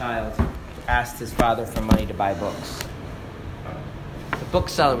asked his father for money to buy books. The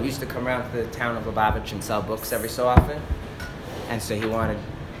bookseller used to come around to the town of Lubavitch and sell books every so often. And so he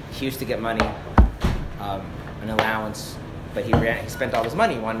used to get money, an allowance, but he spent all his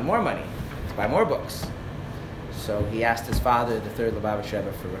money, he wanted more money to buy more books. So he asked his father, the third Lubavitch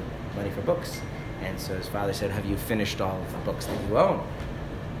Rebbe, for money for books. And so his father said, have you finished all of the books that you own?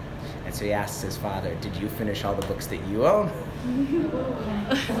 And so he asked his father, did you finish all the books that you own?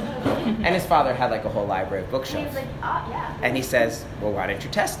 And his father had like a whole library of bookshelves. He's like, yeah. And he says, well, why don't you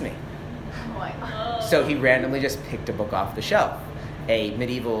test me? Oh my God. So he randomly just picked a book off the shelf. A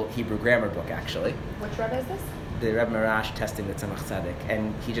medieval Hebrew grammar book, actually. Which Rebbe is this? The Rebbe Marash testing the Tzemach Tzedek.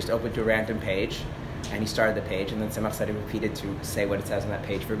 And he just opened to a random page, and he started the page, and then Tzemach Tzedek repeated to say what it says on that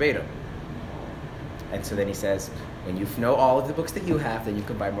page verbatim. And so then he says, when you know all of the books that you have, then you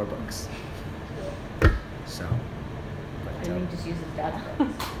can buy more books. So. And he just uses dad's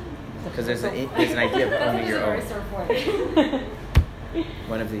books. Because there's an idea of owning your own.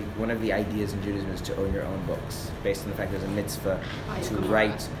 One of the ideas in Judaism is to own your own books, based on the fact there's a mitzvah to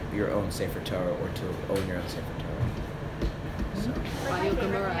write your own Sefer Torah or to own your own Sefer Torah. So. Like my favorite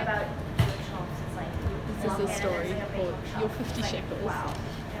thing about bookshelves is like This is a story called Your 50 Shekels. Wow.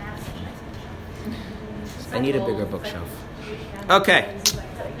 And I have such a nice bookshelf. I need a bigger bookshelf. Okay.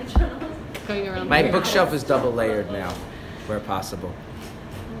 Going around My the bookshelf is double layered now, where possible.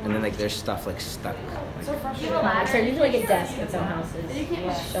 And then there's stuff stuck. So frustrating. So usually like a desk in some houses.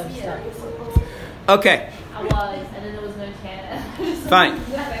 Shove stuff. Okay. I was, and then there was no chair. Fine.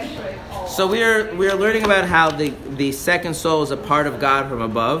 So we are learning about how the second soul is a part of God from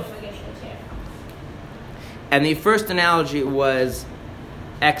above. And the first analogy was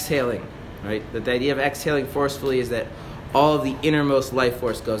exhaling, right? That the idea of exhaling forcefully is that all of the innermost life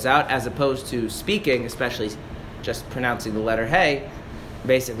force goes out, as opposed to speaking, especially just pronouncing the letter hey,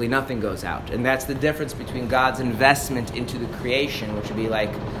 basically nothing goes out. And that's the difference between God's investment into the creation, which would be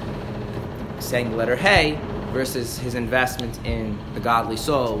like saying the letter hey, versus his investment in the godly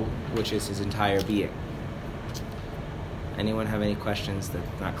soul, which is his entire being. Anyone have any questions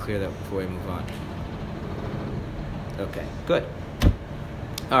that's not clear that before we move on? Okay, good.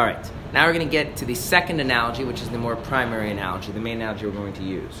 All right, now we're going to get to the second analogy, which is the more primary analogy, the main analogy we're going to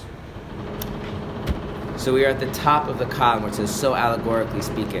use. So we are at the top of the column where it says, so allegorically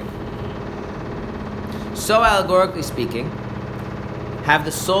speaking. So allegorically speaking, have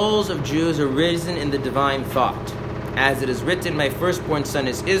the souls of Jews arisen in the divine thought, as it is written, my firstborn son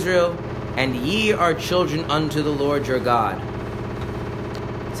is Israel, and ye are children unto the Lord your God.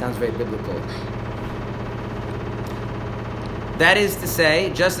 It sounds very biblical. That is to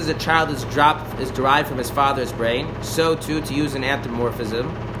say, just as a child is derived from his father's brain, so too, to use an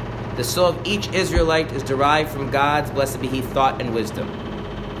anthropomorphism, the soul of each Israelite is derived from God's, blessed be He, thought and wisdom.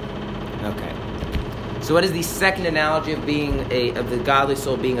 Okay. So what is the second analogy of the godly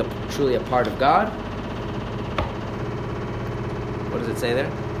soul being truly a part of God? What does it say there?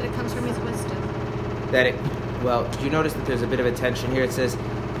 That it comes from his wisdom. Do you notice that there's a bit of a tension here? It says,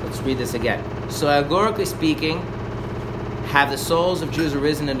 let's read this again. So allegorically speaking, have the souls of Jews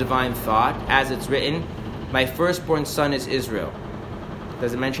arisen in divine thought, as it's written, my firstborn son is Israel.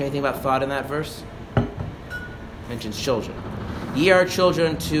 Does it mention anything about thought in that verse? It mentions children. Ye are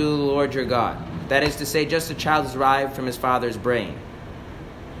children to the Lord your God. That is to say, just a child is derived from his father's brain.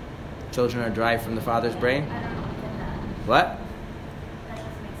 Children are derived from the father's brain? I don't get that. What? That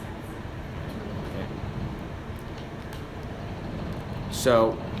doesn't make sense. Okay.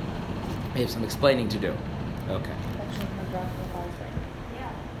 So, we have some explaining to do. Okay.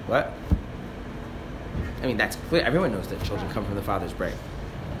 Yeah. What? I mean, that's clear. Everyone knows that children come from the father's brain.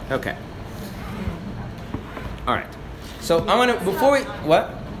 Okay. All right. So I want to, before we, what?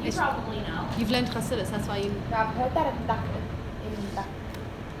 You probably know. You've learned Chassidus, that's why you... Yeah, I've heard that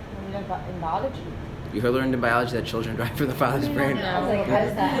in biology. You learned in biology that children derive from the father's brain? I was like, how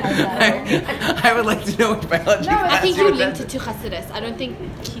does that I would like to know what biology No, I think class you linked it to Chassidus. I don't think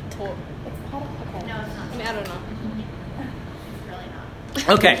he taught... It's part of, okay. No, it's not. I mean, I don't know. It's really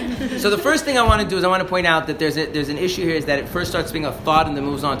not. Okay, so the first thing I want to do is I want to point out that there's an issue here, is that it first starts being a thought and then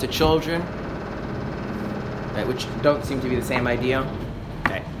moves on to children, right, which don't seem to be the same idea.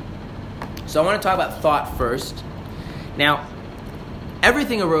 Okay, so I want to talk about thought first. Now,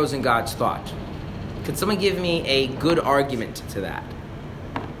 everything arose in God's thought. Could someone give me a good argument to that?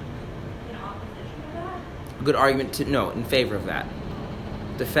 In opposition to that? A good argument in favor of that.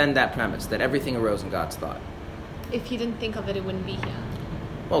 Defend that premise, that everything arose in God's thought. If he didn't think of it, it wouldn't be here.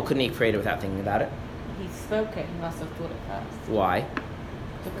 Well, couldn't he create it without thinking about it? He spoke it, he must have thought it first. Why?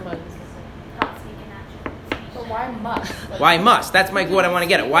 Because... God speaking action. So why must? Why must? That's what I want to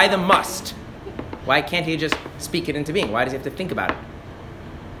get at. Why the must? Why can't he just speak it into being? Why does he have to think about it?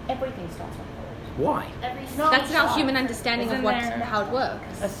 Everything starts with thought. Why? That's our human understanding of how it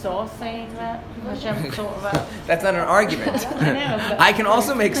works. A source saying that Hashem thought about. That's not an argument. I can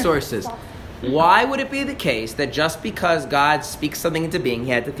also make sources. Why would it be the case that just because God speaks something into being,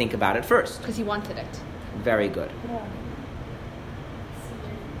 he had to think about it first? Because he wanted it. Very good.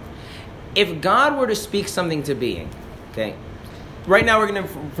 If God were to speak something to being, okay, right now we're going to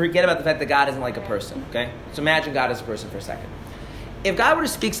forget about the fact that God isn't like a person, okay? So imagine God as a person for a second. If God were to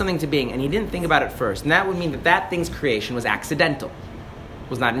speak something to being and he didn't think about it first, then that would mean that that thing's creation was accidental,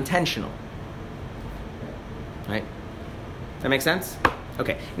 was not intentional. Right? That makes sense?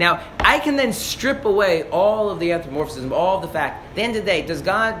 Okay. Now, I can then strip away all of the anthropomorphism, all of the fact. At the end of the day, does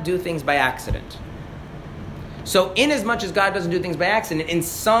God do things by accident? So, in as much as God doesn't do things by accident, in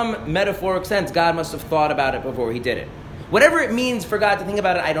some metaphoric sense, God must have thought about it before he did it. Whatever it means for God to think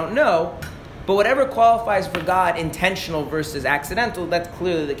about it, I don't know. But whatever qualifies for God intentional versus accidental, that's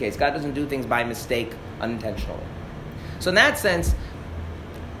clearly the case. God doesn't do things by mistake, unintentionally. So in that sense,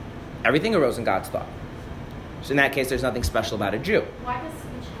 everything arose in God's thought. So in that case, there's nothing special about a Jew. Why does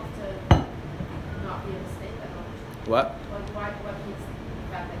speech have to not be a mistake at all? What? Like, what means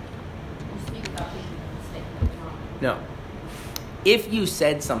the fact that you speak without being a mistake that's wrong? No. If you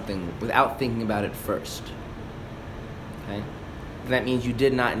said something without thinking about it first, okay, then that means you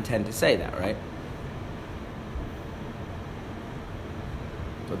did not intend to say that, right?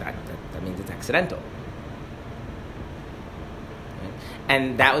 So that means it's accidental. Right?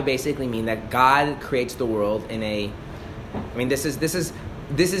 And that would basically mean that God creates the world in a... I mean, this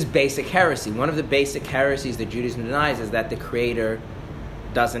is basic heresy. One of the basic heresies that Judaism denies is that the Creator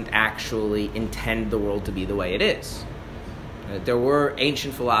doesn't actually intend the world to be the way it is. There were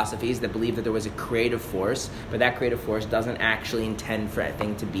ancient philosophies that believed that there was a creative force, but that creative force doesn't actually intend for a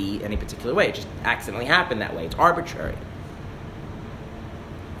thing to be any particular way. It just accidentally happened that way. It's arbitrary.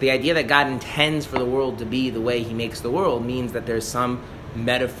 The idea that God intends for the world to be the way he makes the world means that there's some,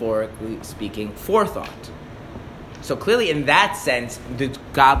 metaphorically speaking, forethought. So clearly, in that sense, the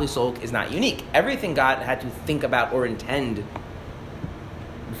godly soul is not unique. Everything God had to think about or intend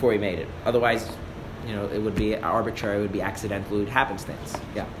before he made it. Otherwise, it would be arbitrary, it would be accidental, it would happenstance.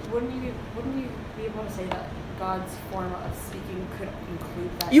 Yeah. Wouldn't you be able to say that God's form of speaking could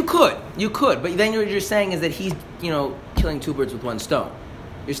include that? You could, but then what you're saying is that he's, killing two birds with one stone.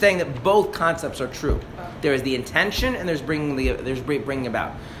 You're saying that both concepts are true. There is the intention and there's bringing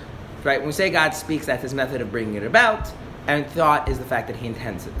about. Right? When we say God speaks, that's his method of bringing it about, and thought is the fact that he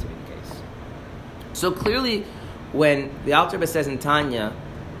intends it to be the case. So clearly, when the Alter Rebbe says in Tanya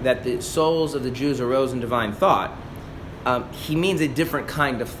that the souls of the Jews arose in divine thought, he means a different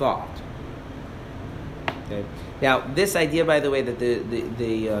kind of thought. Okay? Now, this idea, by the way, that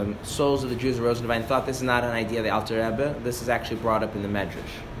the souls of the Jews arose in divine thought, this is not an idea of the Alter Rebbe. This is actually brought up in the Medrash.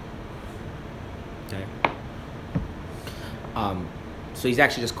 Okay? So he's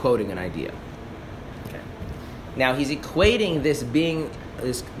actually just quoting an idea. Okay. Now, he's equating this being,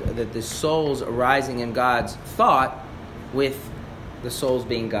 that the souls arising in God's thought with the souls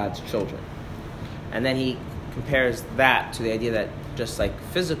being God's children. And then he compares that to the idea that just like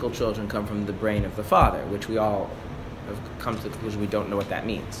physical children come from the brain of the father, which we all have come to the conclusion we don't know what that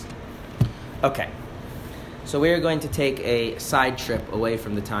means. Okay. So we're going to take a side trip away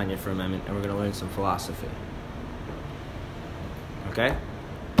from the Tanya for a moment, and we're going to learn some philosophy. Okay?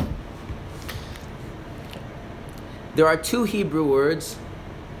 There are two Hebrew words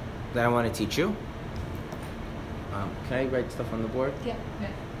that I want to teach you. Can I write stuff on the board? Yeah. You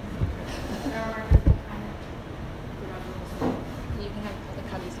can have other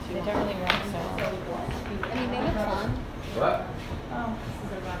colors if you They want. don't really run so. I mean, they look fun. What? Oh.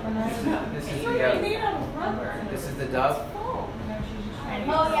 This is the dove. Oh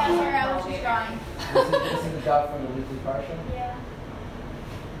yeah, sorry, I was just drawing. This is the dove from the weekly parsha. Yeah.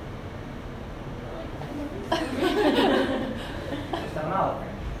 Just an olive.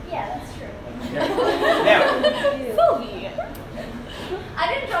 Yeah, that's true. Now,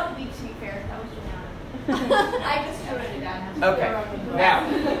 I didn't draw the beak to be fair. That was dramatic. I just wrote it down. okay.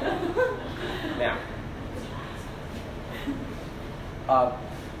 Now.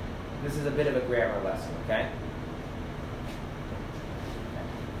 This is a bit of a grammar lesson, okay?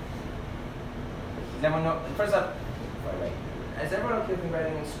 Does everyone know? First off, before I write, is everyone okay with me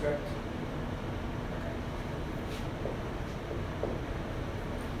writing in script? Okay.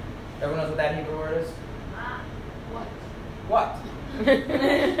 Everyone knows what that Hebrew word is? What? What?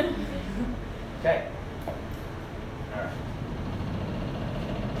 Okay. All right.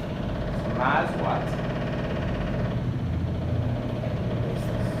 So ma is what?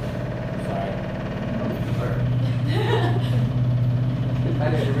 Sorry.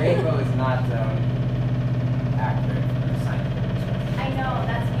 not accurate for the scientific perspective. I know,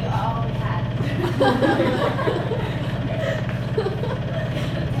 that's all we had.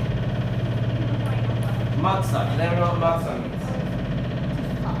 Matzah. Does anyone know what matzah means?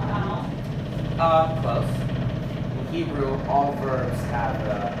 Close. In Hebrew, all verbs have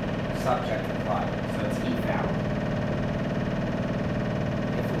the subject implied, so it's he found.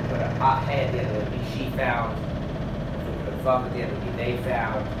 If we put a he at the end, it would be she found. If we put a vav at the end, it would be they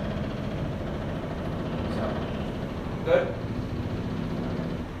found. So, good?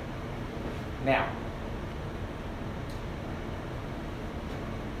 Now,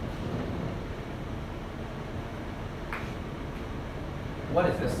 what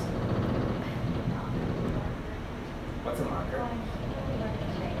is this? What's a marker?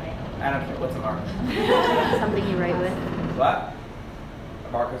 I don't care. What's a marker? Something you write with. What?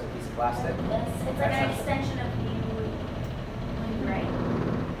 A marker is a piece of plastic? It's like an extension of you when you write.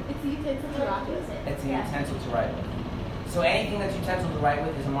 It's the utensil to write with. It's a utensil to write with. So anything that's utensil to write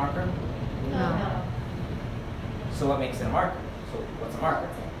with is a marker? No. So what makes it a marker? So what's a marker?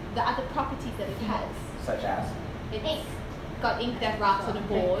 The other properties that it has. Such as? It's got ink that writes on a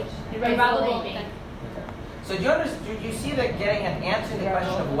board. It writes all the ink. Okay. So do you see that answering the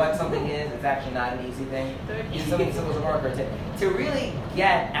question of what something is actually not an easy thing? It's something simple as a marker. To really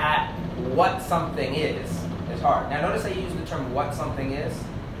get at what something is hard. Now notice I use the term what something is.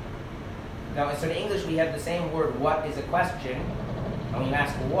 Now so in English we have the same word what is a question. And when you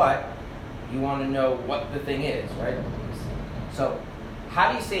ask what, you want to know what the thing is, right? So how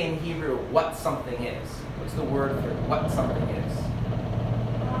do you say in Hebrew what something is? What's the word for what something is?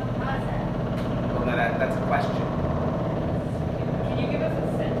 Well, no, that's a question. Can you give us a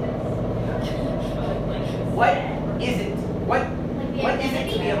sentence? What is it? What is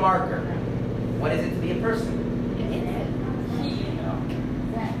it to be a marker? What is it to be a person? No.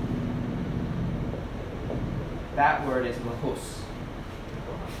 That word is mahus.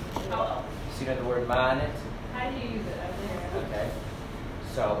 So you know the word Mayanot? How do you use it? Okay.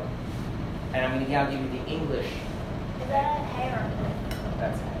 So, and I'm going to now give you the English. Is that a hair?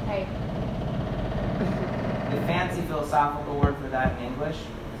 That's Hey. the fancy philosophical word for that in English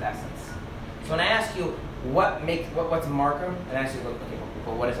is essence. So when I ask you what's a marker, and I ask you, okay,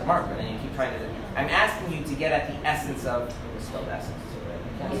 well, what is a marker? And then you keep trying to. I'm asking you to get at the essence of. It's spelled essence.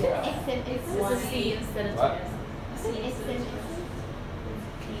 It's a C instead of What? ESSENC.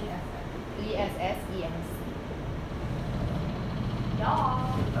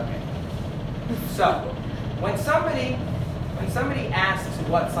 Okay. So when somebody asks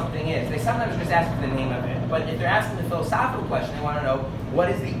what something is, they sometimes just ask for the name of it. But if they're asking the philosophical question, they want to know what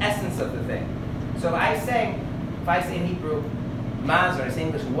is the essence of the thing. So if I say in Hebrew, Mazor, I say in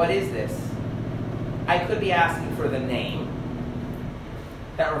English, what is this? I could be asking for the name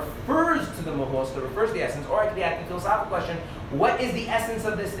that refers to the mahos, that refers to the essence, or I could be asking a philosophical question, what is the essence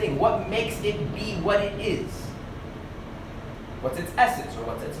of this thing? What makes it be what it is? What's its essence, or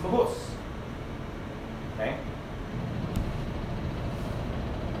what's its mahos? Okay?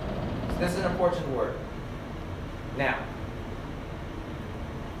 So this is an important word. Now,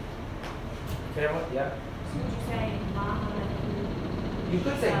 can everyone, yeah? So would you say You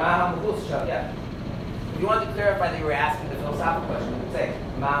could say Maha Mahus, yeah. If you wanted to clarify that you were asking the philosophical question, you could say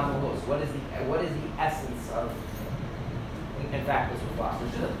Maha Mahus. What is the essence of? In fact, this was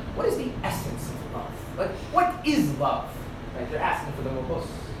philosophers. What is the essence of love? Like, what is love? Right? They're asking for the Mahus.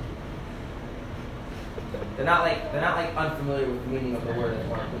 They're not like unfamiliar with the meaning of the word and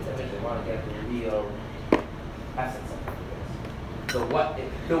want to put it. They want to get the real essence of it.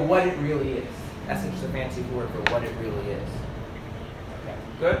 The what it really is. Essence is a fancy word for what it really is. Okay,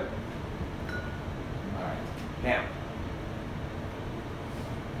 good? All right. Now,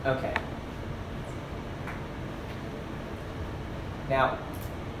 okay. Now,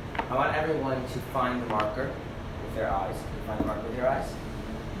 I want everyone to find the marker with their eyes. Can you find the marker with your eyes?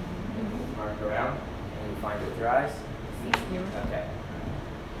 Move the marker around, and you find it with your eyes? Okay.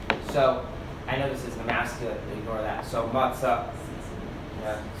 So, I know this is the masculine, but ignore that. So, matzah.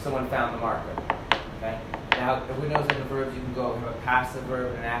 Yeah, someone found the marker. Okay. Now, who knows in the verbs you can go have a passive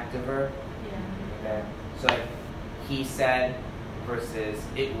verb and an active verb? Yeah. Okay. So, like, he said versus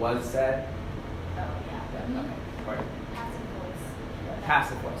it was said. Oh, yeah. Okay. Right. Passive voice.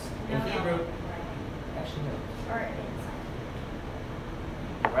 Passive voice. In No. Hebrew, actually no. Or inside.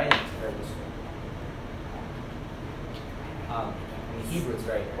 Writing is very useful. In Hebrew, it's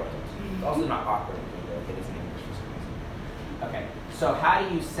very important. It's also not awkward in Hebrew, like it is in English for some reason. Okay. So how do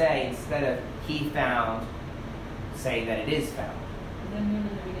you say, instead of he found, say that it is found? The nun in the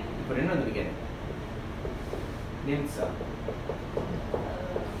beginning. You put a nun in the beginning. Nimtza.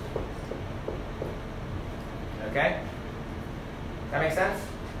 Okay? That makes sense?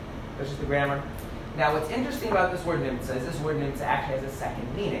 That's just the grammar. Now, what's interesting about this word nimtza is this word nimtza actually has a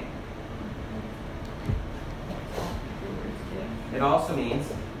second meaning. It also means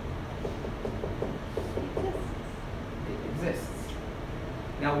it exists.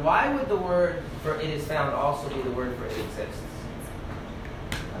 Now, why would the word for it is found also be the word for it exists?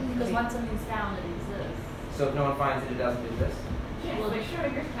 Because once something's found, it exists. So if no one finds it, it doesn't exist? Well, like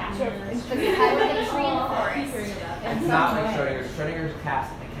Schrodinger's cat. It's the cat in the tree in the forest. It's not like Schrodinger's. Schrodinger's cat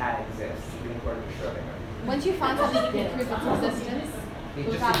exists, even according to Schrodinger. Once you find something, you can prove its existence. It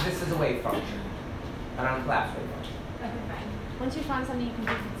just exists as a wave function, an uncollapsed wave function. Okay, fine. Once you find something, you can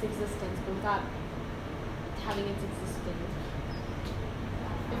prove its existence, but without having its existence.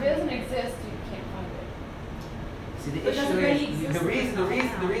 If it doesn't exist, you can't find it. See, the But does it issue really is exist the reason now?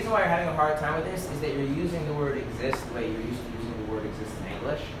 why you're having a hard time with this is that you're using the word exist the way you're used to using the word exist in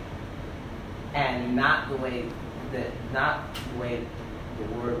English, and not the way the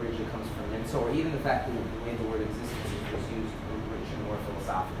word originally comes from. And so, or even the fact that the way the word existence was used originally more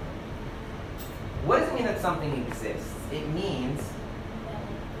philosophically. What does it mean that something exists? It means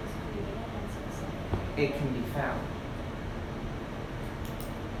it can be found.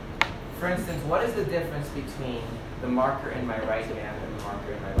 For instance, what is the difference between the marker in my right hand and the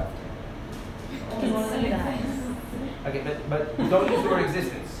marker in my left hand? Okay, but don't use the word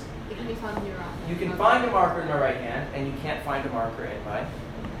existence. It can be found in your own. You can find a marker in my right hand, and you can't find a marker in my.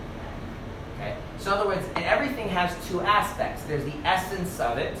 Okay. So in other words, and everything has two aspects. There's the essence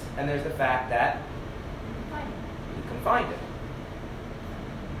of it, and there's the fact that you can find it.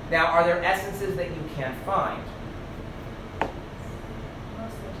 Now, are there essences that you can't find?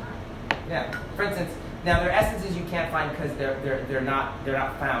 Most of the time. Yeah. For instance, now there are essences you can't find because they're not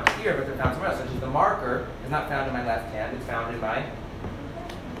found here, but they're found somewhere else. Such as the marker is not found in my left hand; it's found in my.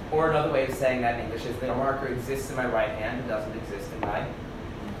 Or another way of saying that in English is that a marker exists in my right hand; it doesn't exist in my.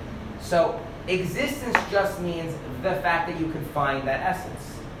 So existence just means the fact that you can find that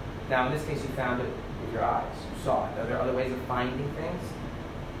essence. Now, in this case, you found it with your eyes; you saw it. Are there other ways of finding things?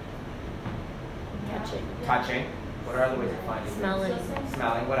 Touching. What are other ways of finding Smelling. things?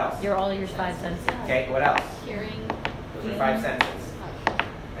 Smelling. What else? All your five senses. Okay. What else? Hearing. Those are five senses.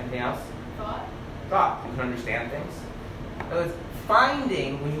 Anything else? Thought. You can understand things. In other words,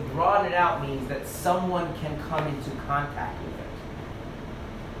 finding, when you broaden it out, means that someone can come into contact with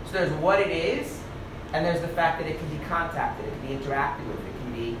it. So there's what it is, and there's the fact that it can be contacted, it can be interacted with, it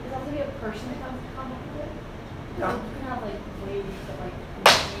can be. Does it have to be a person that comes in contact with it? No. You can have like waves that like.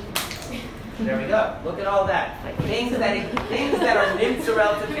 There we go. Look at all that. Things that are nimtza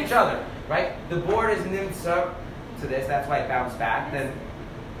relative to each other, right? The board is nimtza to this. That's why it bounced back. Then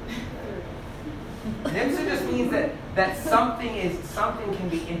nimtza just means that something can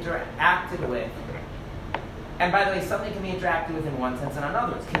be interacted with. And by the way, something can be interacted with in one sense and in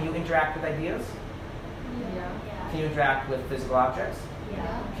others. Can you interact with ideas? Yeah. Can you interact with physical objects?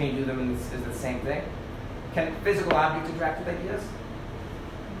 Yeah. Can you do them as the same thing? Can physical objects interact with ideas?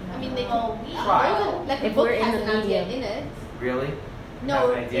 I mean, they Oh, can. we Try. Like a If book we're in has the an idea medium. in it. Really? No,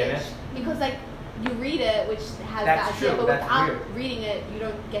 Has an idea in ish. it? Because like you read it, which has That's the idea, true, but that's without weird. reading it, you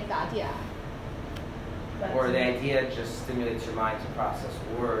don't get the idea. Or the idea just stimulates your mind to process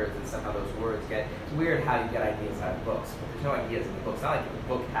words, and somehow those words get. It's weird how you get ideas out of books, but there's no ideas in the book. It's not like the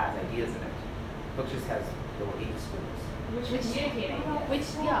book has ideas in it. The book just has little ink spools,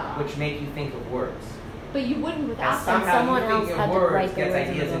 which make you think of words. But you wouldn't And without them. somehow someone you else thinking had of to words write the gets words in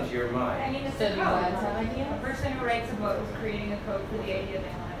the ideas book. into your mind. I mean, it's So a do you code. guys have ideas? A person who writes a book is creating a code for the idea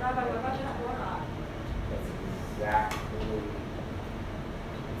they want. Rabbi, what about your Torah? That's exactly what it is.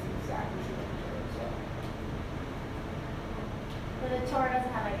 But the Torah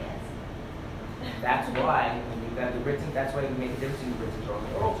doesn't have ideas. That's why when you've got the written. That's why we make a difference between the written Torah and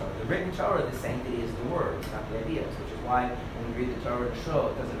the oral Torah. The written Torah, the sanctity is the words, not the ideas. Which is why when we read the Torah to show,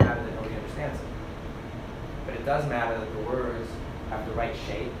 it doesn't matter that nobody understands it. But it does matter that the words have the right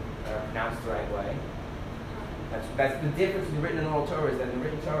shape, that are pronounced the right way. That's the difference between the written and oral Torah. Is that in the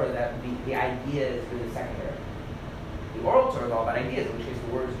written Torah, that the idea is really secondary. The oral Torah is all about ideas, in which case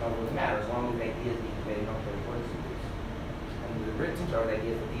the words don't really matter as long as the ideas need to be. They don't care what words you use. And the written Torah, the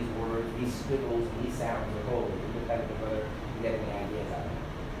idea is that these words, these squiggles, and these sounds are holy, independent of whether you get any ideas out of it.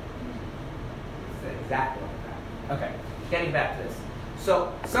 It's exactly like that. Okay, getting back to this.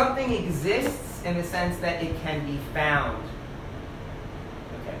 So something exists in the sense that it can be found.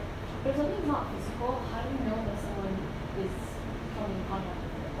 Okay. But if something's not physical, how do you know that someone is coming in contact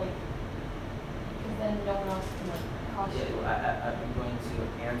with it? Like, because then no one else can like cross Yeah, you. well, I'm going to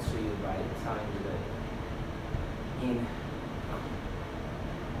answer you by telling you that in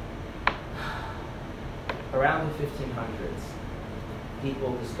around the 1500s,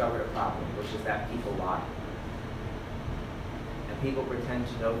 people discovered a problem, which is that people lie. And people pretend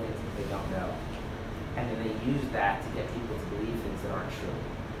to know things that they don't know. And then they use that to get people to believe things that aren't true.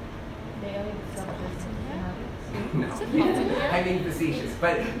 They only discovered this in No, I mean facetious.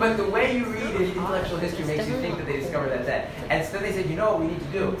 But the way you read intellectual history makes you think that they discovered that then. And so they said, you know what we need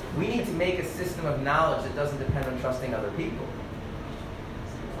to do? We need to make a system of knowledge that doesn't depend on trusting other people.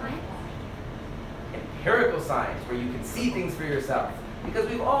 Empirical science, where you can see things for yourself. Because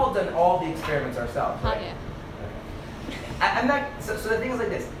we've all done all the experiments ourselves, right? yeah. Okay. I'm not, so the thing is like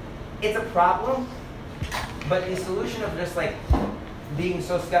this. It's a problem, but the solution of just like being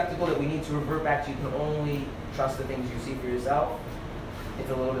so skeptical that we need to revert back to you can only trust the things you see for yourself, it's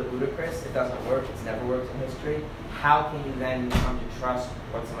a little bit ludicrous. It doesn't work. It's never worked in history. How can you then come to trust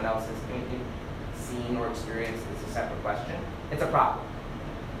what someone else has seen or experienced is a separate question. It's a problem.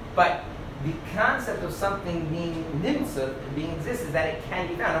 But the concept of something being nimsa, being exists, is that it can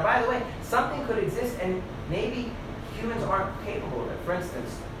be found. Now, by the way, something could exist and maybe humans aren't capable of it. For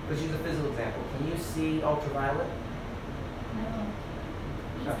instance, let's use a physical example. Can you see ultraviolet?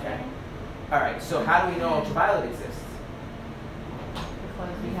 No. Okay. All right. So how do we know ultraviolet exists?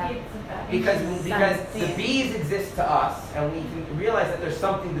 because we have Because the bees exist to us, and we can realize that there's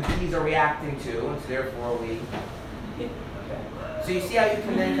something the bees are reacting to, and so therefore we. Okay. So you see how you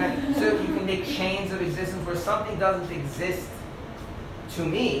can then so you can make chains of existence where something doesn't exist to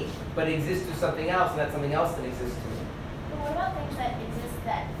me, but exists to something else, and that something else that exists to me. But what about things that exist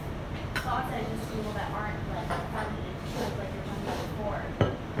that thoughts that exist to people that aren't like founded in truth, like you're talking about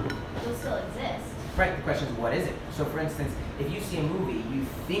before? Those still exist. Right. The question is, what is it? So, for instance, if you see a movie, you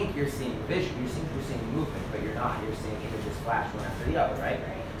think you're seeing vision, you think you're seeing movement, but you're not. You're seeing images flash one after the other, right?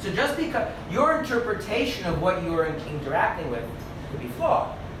 So just because your interpretation of what you're interacting with could be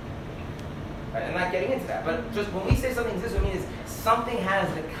flawed. Right? I'm not getting into that, but just when we say something exists, what we mean is something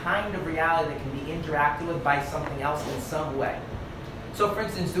has the kind of reality that can be interacted with by something else in some way. So, for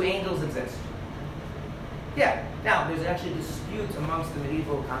instance, do angels exist? Yeah. Now, there's actually disputes amongst the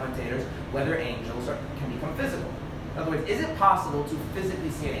medieval commentators whether angels can become physical. In other words, is it possible to physically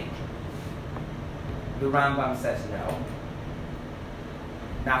see an angel? The Rambam says no.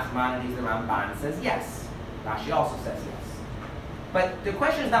 Nachmanides, the Ramban, says yes. Rashi also says yes. But the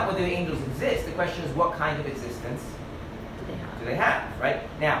question is not whether the angels exist. The question is what kind of existence do they have, right?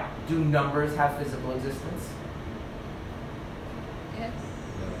 Now, do numbers have physical existence? Yes.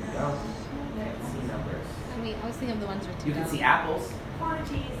 No. You can't see numbers. I mean, I was thinking of the ones with 2,000. You can see apples.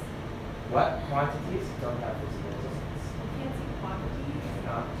 Quantities. What? Quantities don't have physical existence. You can't see quantities.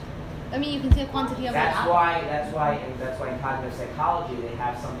 They're not. I mean, you can see a quantity of That's the why in cognitive psychology they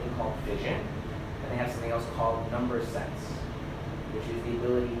have something called vision, and they have something else called number sense, which is the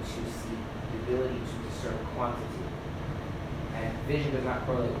ability to see, the ability to discern quantity. And vision does not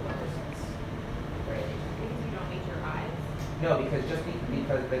correlate with number sense. Right? Because you don't need your eyes. No, because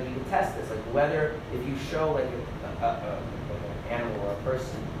because like you can test this, like whether if you show like an animal or a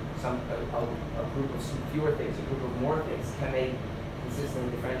person a group of fewer things, a group of more things, can they consistently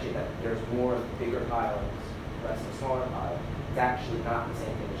differentiate that there's more of the bigger pile and less of the smaller pile? It's actually not the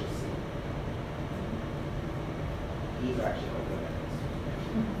same thing as just seeing. Bees are actually quite good at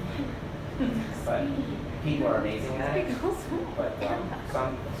this. But people are amazing at it. But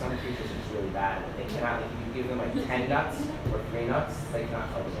some creatures are just really bad. They cannot, if you give them like 10 nuts or 3 nuts, they cannot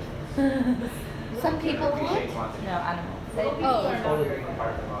tell the difference. Some people appreciate would. quantity. no animals. Little people Oh. are It's not totally very different good.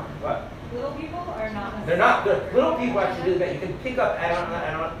 part of their mind. But Little people are not. they're not. Little people actually do that. You can pick up. I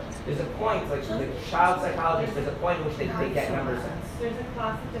don't. There's a point, like the child psychologist. There's a point in which they get number sense. There's a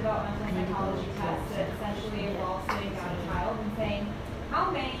classic developmental psychology test that essentially involves sitting down a child and saying,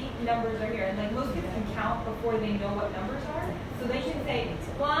 how many numbers are here? And like most kids can count before they know what numbers are. So they can say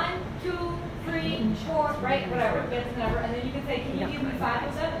 1, 2, 3, 4, right, whatever, get to the number, and then you can say, can you give me 5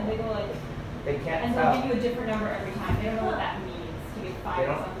 of them? And they go like, They can't and they'll tell. give you a different number every time. They don't know what that means to get 5 They or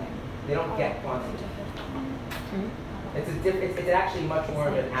don't. something. They don't get quantity. It's actually much more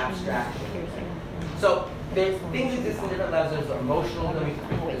of an abstraction. So there's things exist in different levels. There's emotional.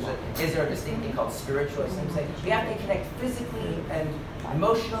 Is there a distinct thing called spiritual? We have to connect physically and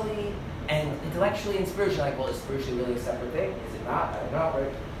emotionally and intellectually and spiritually. Like, well, is spiritually really a separate thing? Is it not? I don't know,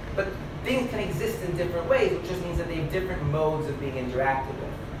 right? But things can exist in different ways, which just means that they have different modes of being interacted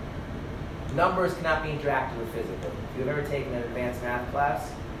with. Numbers cannot be interacted with physically. If you've ever taken an advanced math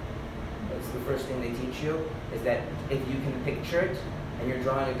class, that's the first thing they teach you, is that if you can picture it and you're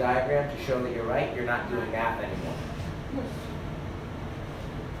drawing a diagram to show that you're right, you're not doing math anymore.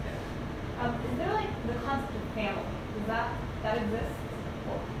 Is there like the concept of family? Does that exist?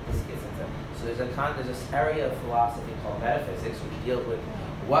 Well, this gets into. So there's this area of philosophy called metaphysics, which deals with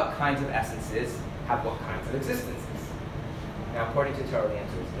what kinds of essences have what kinds of existences. Now, according to Torah, the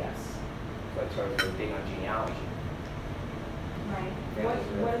answer is yes. So Torah is big on genealogy. Right.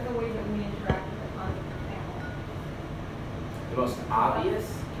 What are the ways that we interact with the concept of family? The most obvious.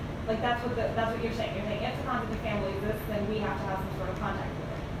 Like that's what you're saying. You're saying if the concept of family exists, then we have to have some sort of contact with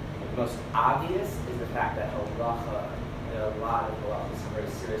it. The most obvious is the fact that halacha, a lot of halacha is very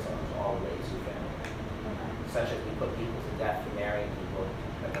serious on all related to family. Okay. Such as we put people to death for marrying people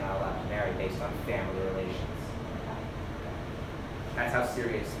that they're not allowed to marry based on family relations. Okay. That's how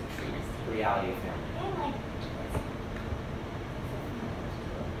serious we treat the reality of family. And like,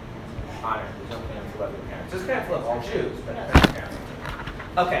 honor. There's no parents who love your parents. There's parents who love all Jews, but parents.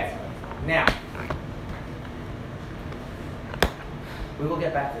 Okay, now we will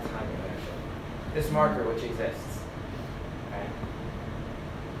get back to timing eventually. This marker which exists. Okay?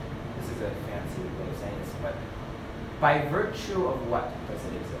 This is a fancy way of saying this, but by virtue of what does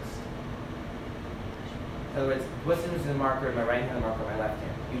it exist? In other words, what's the marker in my right hand, the marker in my left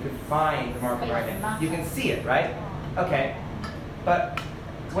hand? You can find the marker in my right hand. You can see it, right? Okay. But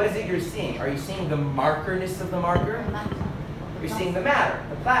what is it you're seeing? Are you seeing the markerness of the marker? You're seeing the matter,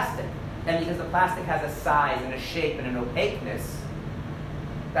 the plastic. And because the plastic has a size and a shape and an opaqueness,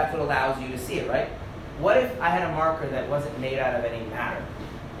 that's what allows you to see it, right? What if I had a marker that wasn't made out of any matter?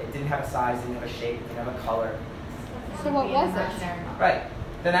 It didn't have a size, didn't have a shape, didn't have a color. So what was it? Right.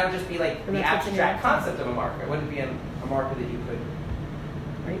 Then that would just be like the abstract concept of a marker. It wouldn't be a marker that you could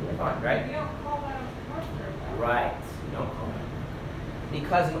find, right? You don't call that a marker. Right. You don't call it.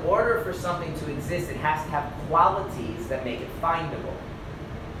 Because in order for something to exist, it has to have qualities that make it findable.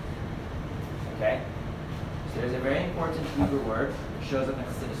 Okay? So there's a very important Hebrew word that shows up in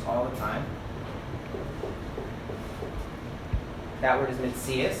Chassidus all the time. That word is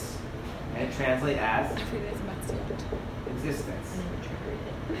mitzias, and it translates as existence.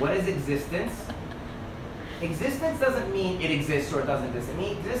 What is existence? Existence doesn't mean it exists or it doesn't exist.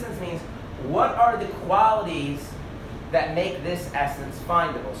 Existence means what are the qualities that make this essence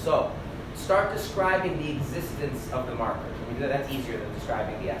findable. So, start describing the existence of the marker. Can we do that? That's easier than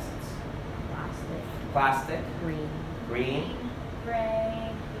describing the essence. Plastic. Green.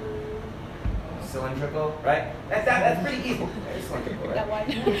 gray, blue. Cylindrical, right? That's pretty easy. Very cylindrical, right? That one.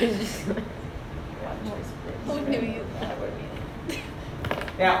 Who knew you?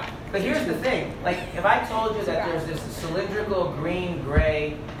 Now, but here's the thing. Like, if I told you that there's this cylindrical, green,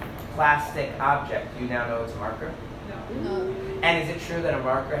 gray, plastic object, you now know it's a marker? No. And is it true that a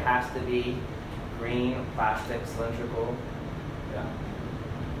marker has to be green, plastic, cylindrical? Yeah.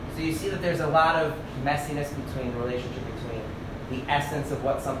 So you see that there's a lot of messiness between the relationship between the essence of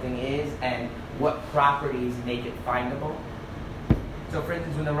what something is and what properties make it findable. So for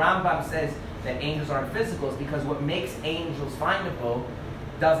instance, when the Rambam says that angels aren't physical, it's because what makes angels findable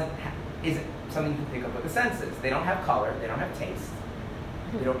isn't something you can pick up with the senses. They don't have color, they don't have taste,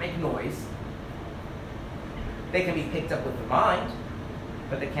 they don't make noise. They can be picked up with the mind,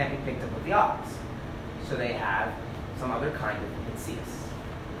 but they can't be picked up with the eyes. So they have some other kind of mitzias.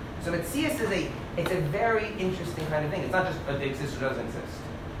 So mitzias it's a very interesting kind of thing. It's not just it exists or doesn't exist.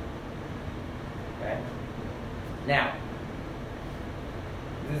 Okay? Now,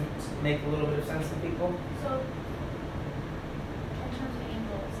 does this make a little bit of sense to people? So, in terms of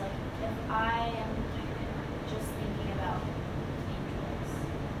angels, like if I am just thinking about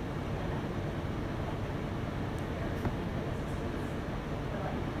angels,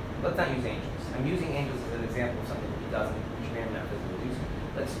 Let's not use angels. I'm using angels as an example of something that which may or may not physically use.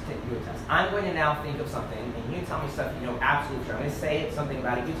 Let's do a test. I'm going to now think of something, and you tell me stuff you know absolutely true. I'm going to say something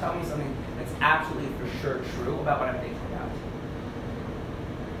about it. You tell me something that's absolutely for sure true about what I'm thinking about.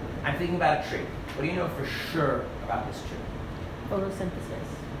 I'm thinking about a tree. What do you know for sure about this tree? Photosynthesis.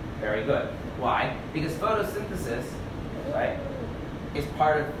 Very good. Why? Because photosynthesis, right, is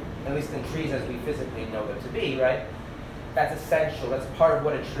part of, at least in trees as we physically know them to be, right? That's essential. That's part of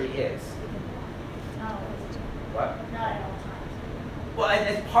what a tree is. not What? not at all times. Well,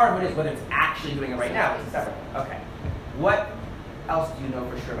 it's part of what it is, whether it's actually doing it right now is separate. Okay. What else do you know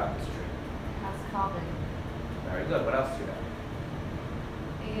for sure about this tree? It has carbon. Very good. What else do you know?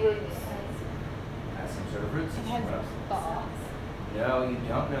 It Has some sort of root It system. has What else? bars. No, you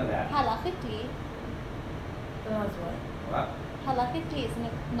don't know that. Halachically, What? halachically isn't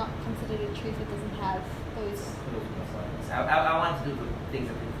it not considered a truth? It doesn't have those. I wanted to do things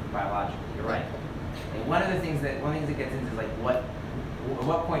that prove biologically. You're right. And one of the things that gets into is like at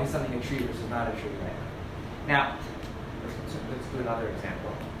what point is something a tree versus not a tree, right? Now, let's do another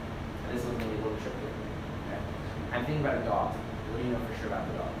example. And this is maybe a little tricky. Okay? I'm thinking about a dog. What do you know for sure about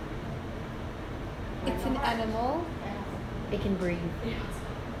the dog? It's an animal. It can breathe.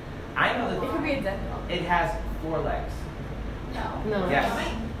 I know that It could be a dead dog. it has 4 legs. No.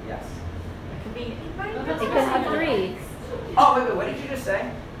 Yes. Yes. It could be. It could have 3. Oh, wait, what did you just say?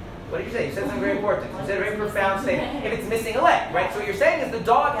 What did you say? You said something very important. You said a very profound statement. If it's missing a leg, right? So what you're saying is the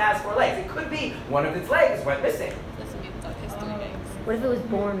dog has 4 legs. It could be one of its legs went missing. What if it was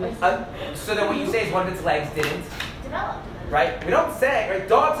born with? So then what you say is one of its legs didn't, Developed. right? We don't say, right?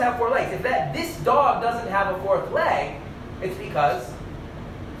 Dogs have 4 legs. If this dog doesn't have a 4th leg, it's because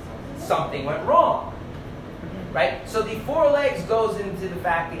something went wrong, right? So the 4 legs goes into the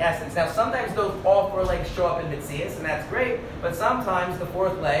fact, the essence. Now sometimes all 4 legs show up in Mitzias, and that's great, but sometimes the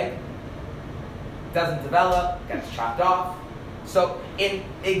 4th leg doesn't develop, gets chopped off. So the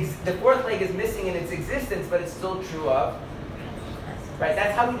 4th leg is missing in its existence, but it's still true of, right?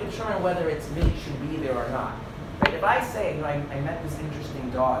 That's how we determine whether it's really should be there or not. Right? If I say, I met this interesting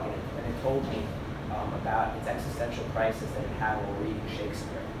dog, and it told me about its existential crisis that it had while reading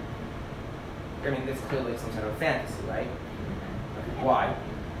Shakespeare. I mean, that's clearly some sort of fantasy, right? Why?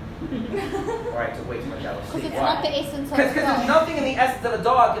 All right, so way too much out of Because sleep. it's Why? not the essence of Because the there's dog. nothing in the essence of a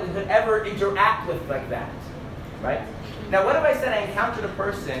dog that it could ever interact with like that, right? Now, what if I said I encountered a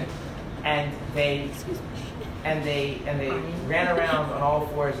person and they ran around on all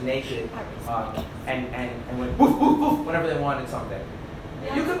 4s naked and went woof woof woof whenever they wanted something?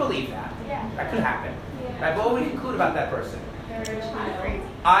 You could believe that. Yeah. That could happen. Right? But what would we conclude about that person? They're a child.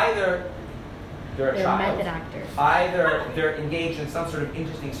 Either they're a They're child, method actors. either they're engaged in some sort of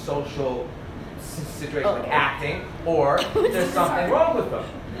interesting social situation like acting, or there's something wrong with them,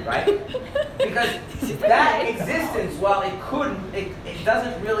 right? Because that existence, while it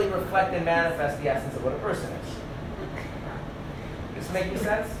doesn't really reflect and manifest the essence of what a person is. Does this make any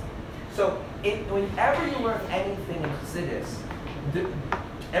sense? So whenever you learn anything in Chassidus,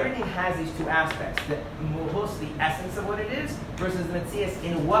 everything has these 2 aspects: the muhus, the essence of what it is, versus the mitzias,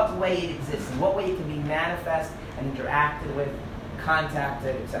 in what way it exists, in what way it can be manifest and interacted with,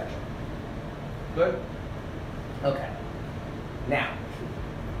 contacted, etc. Good? Okay. Now.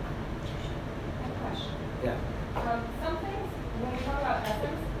 I have a question. Yeah. Some things, when we talk about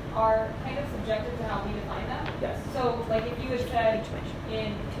essence, are kind of subjective to how we define them. Yes. So, like, if you had said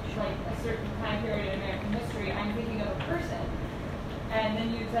in, like, a certain time period in American history, I'm thinking of a person, and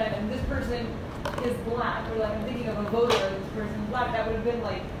then you said, and this person is black, or like, I'm thinking of a voter, this person is black, that would have been,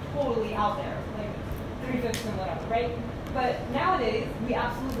 like, totally out there, like, 3/5 and whatever, right? But nowadays, we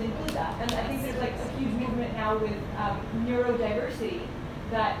absolutely include that. And I think there's, like, a huge movement now with neurodiversity,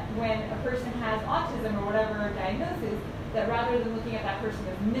 that when a person has autism or whatever diagnosis, that rather than looking at that person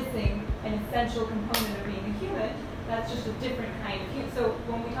as missing an essential component of being a human, that's just a different kind of human. So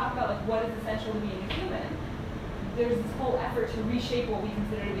when we talk about, like, what is essential to being a human, there's this whole effort to reshape what we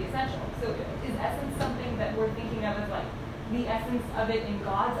consider to be essential. So is essence something that we're thinking of as, like, the essence of it in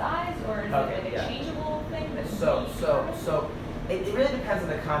God's eyes, or is it like a changeable thing? That So it really depends on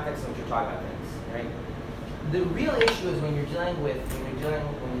the context in which you're talking about things, right? The real issue is when you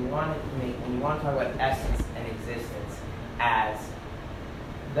want to talk about essence and existence as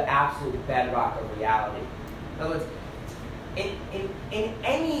the absolute bedrock of reality. In other words, in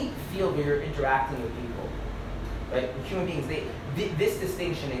any field where you're interacting with people, right, human beings, this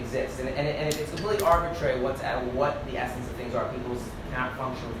distinction exists, and if it's completely arbitrary what the essence of things are, people cannot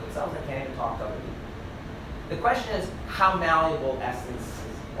function with themselves, they can't even talk to other people. The question is how malleable essences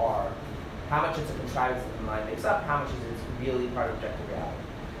are, how much it's a contrivance that the mind makes up, how much is it really part of objective reality.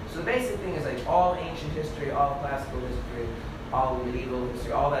 So the basic thing is, like, all ancient history, all classical history, all medieval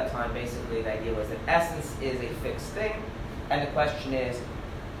history, all that time, basically the idea was that essence is a fixed thing, and the question is,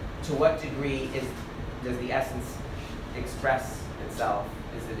 to what degree does the essence express itself?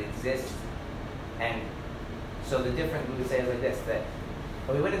 Does it exist? And so the difference we would say is like this, that,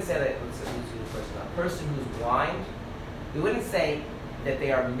 but we wouldn't say that, let's use a person who's blind, we wouldn't say that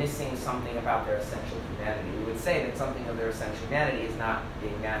they are missing something about their essential humanity. We would say that something of their essential humanity is not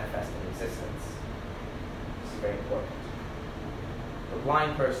being manifest in existence. This is very important. The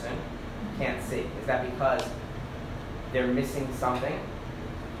blind person can't see. Is that because they're missing something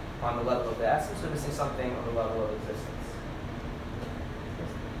on the level of the essence, or missing something on the level of existence?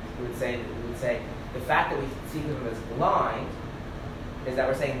 We would say the fact that we see them as blind is that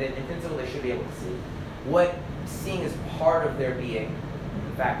we're saying that in principle they should be able to see. What seeing is part of their being.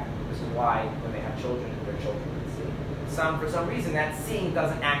 In fact, this is why when they have children, their children can see. For some reason, that seeing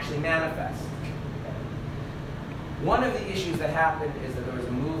doesn't actually manifest. One of the issues that happened is that there was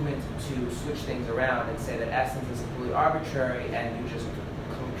a movement to switch things around and say that essence is completely arbitrary and you just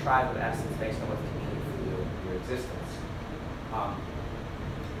contrive with essence based on what's convenient for your existence.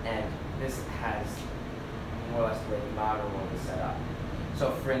 And this has more or less the way the modern world is set up.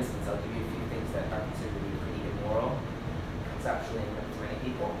 So for instance, I'll give you a few things that are considered to be pretty immoral, conceptually and to many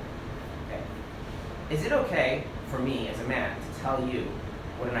people. Okay. Is it okay for me as a man to tell you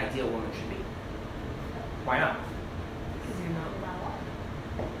what an ideal woman should be? Why not? Because you're not.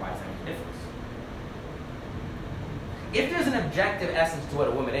 Why does that make a difference? If there's an objective essence to what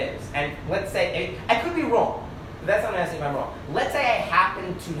a woman is, and let's say, I could be wrong, but that's not asking if I'm wrong. Let's say I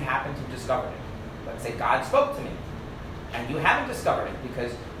happen to discover it. Let's say God spoke to me, and you haven't discovered it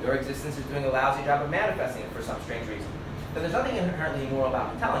because your existence is doing a lousy job of manifesting it for some strange reason. Then there's nothing inherently immoral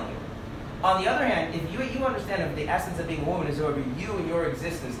about me telling you. On the other hand, if you understand that the essence of being a woman is however you and your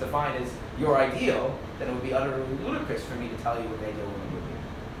existence defined as your ideal, then it would be utterly ludicrous for me to tell you what the ideal woman would be.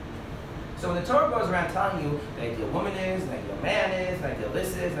 So when the Torah goes around telling you the ideal woman is, the ideal man is, the ideal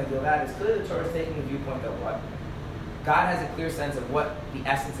this is, the ideal that is, clearly the Torah is taking the viewpoint that what? God has a clear sense of what the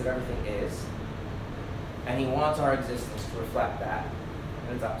essence of everything is, and He wants our existence to reflect that,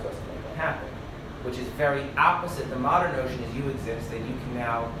 and it's up to us to make it happen. Which is very opposite. The modern notion is you exist, and you can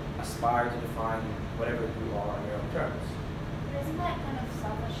now aspire to define whatever you are on your own terms. But isn't that kind of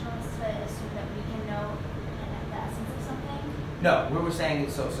selfishness to assume that we can know the essence of something? No, we're saying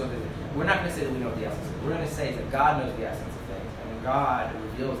we're not going to say that we know the essence of it. We're going to say that God knows the essence of things, and God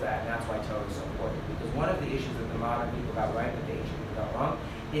reveals that, and that's why Torah is so important. Because one of the issues that the modern people got right, but the ancient people got wrong,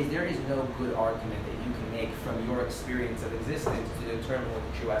 is there is no good argument that you can make from your experience of existence to determine what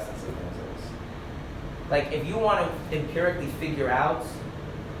the true essence of things is. Like, if you want to empirically figure out,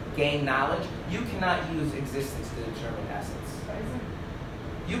 gain knowledge, you cannot use existence to determine essence.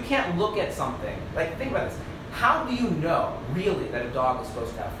 You can't look at something. Like, think about this. How do you know, really, that a dog is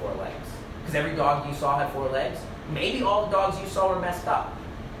supposed to have 4 legs? Because every dog you saw had 4 legs? Maybe all the dogs you saw were messed up.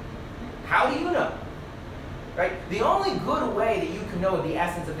 How do you know? Right? The only good way that you can know what the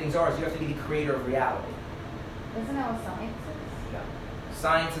essence of things are is you have to be the creator of reality. Isn't that what science is? No.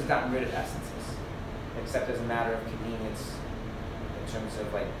 Science has gotten rid of essences, except as a matter of convenience in terms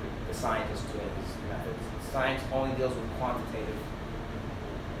of like the scientists doing these methods. Science only deals with quantitative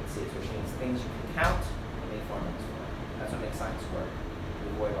insights, which means things you can count and make formulas for. That's what makes science work.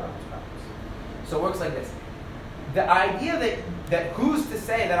 You avoid a lot of those problems. So it works like this. The idea that who's to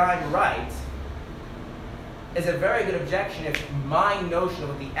say that I'm right is a very good objection if my notion of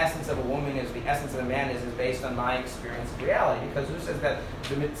what the essence of a woman is, the essence of a man is based on my experience of reality. Because who says that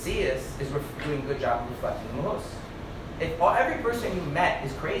the Metzias is doing a good job of reflecting the Mahus? If every person you met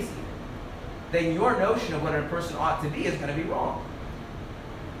is crazy, then your notion of what a person ought to be is going to be wrong.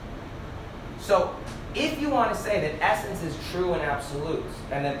 So, if you want to say that essence is true and absolute,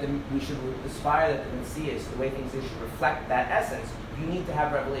 and that we should aspire that the Metzias, the way things is, should reflect that essence, you need to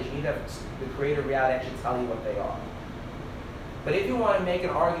have revelation. You need to have the creator of reality actually tell you what they are. But if you want to make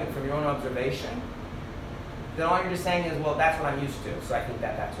an argument from your own observation, then all you're just saying is, well, that's what I'm used to, so I think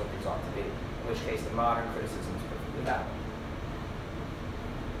that that's what things ought to be. In which case, the modern criticism is perfectly valid.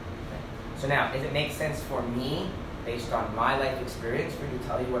 Okay. So now, does it make sense for me, based on my life experience, for you to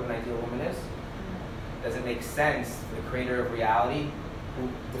tell you what an ideal woman is? Does it make sense for the creator of reality, who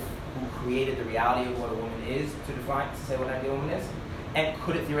created the reality of what a woman is, to say what an ideal woman is? And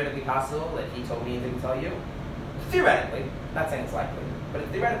could it theoretically be possible that he told me and didn't tell you? Theoretically, not saying it's likely, but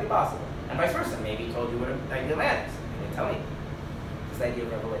it's theoretically possible. And vice versa, maybe he told you what an ideal man is. He didn't tell me. It's the idea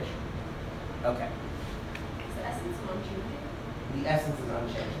of revelation. Okay. Is the essence unchanging? The essence is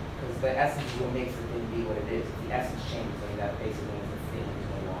unchanging, because the essence is what makes the thing be what it is. If the essence changes, then that basically means the thing is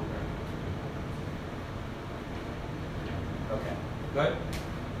no longer. Okay. Good?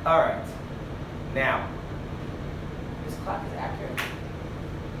 All right. Now, this clock is accurate.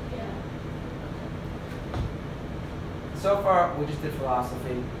 So far, we just did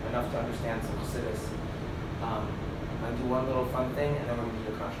philosophy, enough to understand some Chassidus. I'm going to do one little fun thing, and then we're going to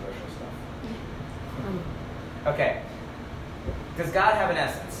do the controversial stuff. Okay. Does God have an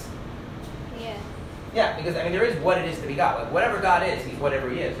essence? Yeah. Yeah, because, I mean, there is what it is to be God. Like, whatever God is, He's whatever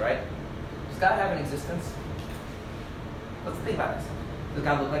He is, right? Does God have an existence? Let's think about this. Does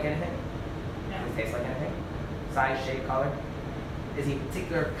God look like anything? No. Does He taste like anything? Size, shape, color? Is He a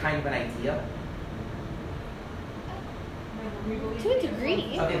particular kind of an idea? To a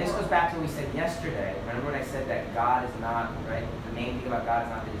degree. Okay, this goes back to what we said yesterday. Remember when I said that God is not, right? The main thing about God is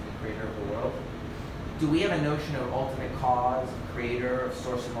not that He's the creator of the world. Do we have a notion of ultimate cause, creator, of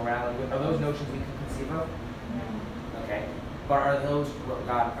source of morality? Are those notions we can conceive of? No. Okay. But are those what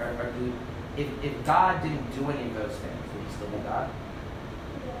God, if God didn't do any of those things, would He still be God?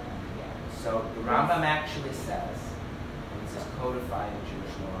 Yeah. So the Rambam actually says, and this is codified in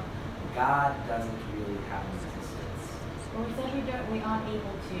Jewish law, God doesn't really have an existence. Well, we said we aren't able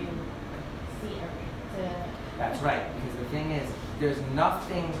to see everything. That's right, because the thing is, there's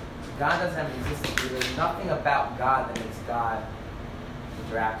nothing, God doesn't have an existence. There's nothing about God that makes God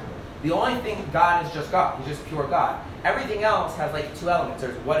interactable. The only thing, God is just God. He's just pure God. Everything else has like two elements.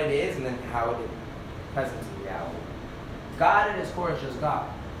 There's what it is and then how it is present in reality. God at his core is just God.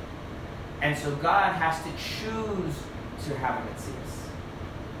 And so God has to choose to have a Metzius.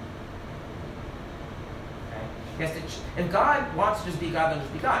 Okay? He has to if God wants to just be God, then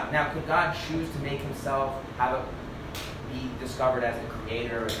just be God. Now, could God choose to make himself be discovered as a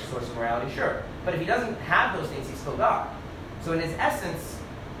creator or a source of morality? Sure. But if he doesn't have those things, he's still God. So in his essence,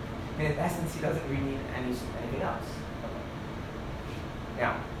 he doesn't really need anything else.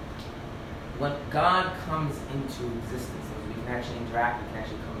 Now, when God comes into existence, we can actually interact, we can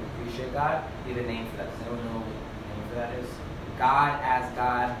actually come and appreciate God. We have a name for that. Does anyone know what the name for that is? God as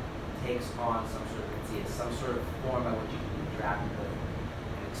God takes on some sort of Metzius, some sort of form by which you can interact with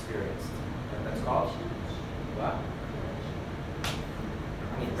and experience. You know what that's called? What?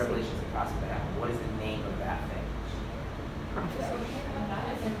 I mean, Revelation is a process that happened. What is the name of that thing?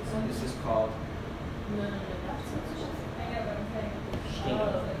 This is called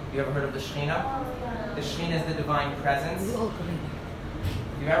Shekhinah. You ever heard of the Shekhinah? The Shekhinah is the divine presence.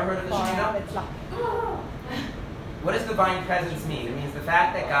 You ever heard of the Shekhinah? What does divine presence mean? It means the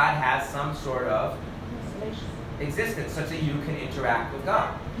fact that God has some sort of existence such that you can interact with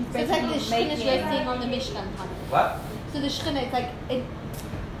God. So it's like the Shekhinah is resting on the Mishkan. What? So the Shekhinah, it's like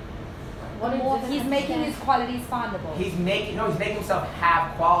He's making his qualities findable. He's making himself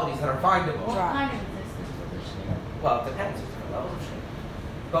have qualities that are findable. What kind of existence was it sharing? Well, it depends on different levels of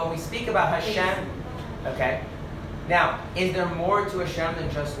Shekhinah. But when we speak about Hashem, okay, now, is there more to Hashem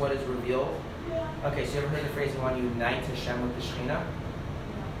than just what is revealed? Okay, so you ever heard the phrase, you want to unite Hashem with the Shekhinah?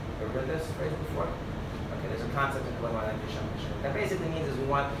 Ever heard this phrase before? Okay, there's a concept of going on like Hashem with the Shekhinah. That basically means is we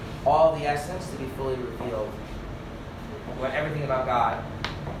want all the essence to be fully revealed. We want everything about God.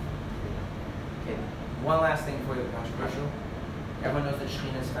 Okay, one last thing before we get controversial. Everyone knows that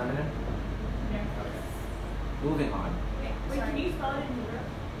Shekhinah is feminine? Yeah. Okay. Moving on. Wait, can you spell it in Hebrew?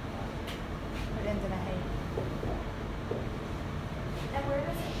 It ends in a hey. And where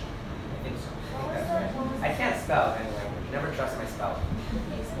does it? I think so. What was the? I can't spell any language. Never trust my spelling.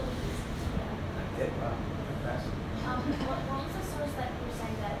 Okay, so I did well. Impressed. what was the source that you were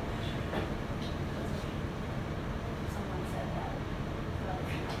saying that someone said that?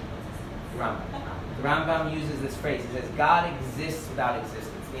 The Rambam uses this phrase. He says, God exists without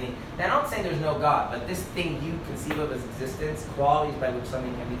existence. Meaning, they're not saying there's no God, but this thing you conceive of as existence, qualities by which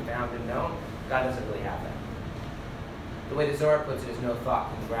something can be found and known, God doesn't really have that. The way the Zohar puts it is no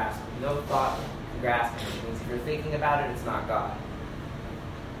thought can grasp. No thought can grasp it. Which means if you're thinking about it, it's not God.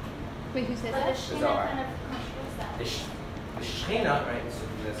 Wait, who says But the that? Shekhinah Zohar. kind of contradicts that. The Shekhinah, right, so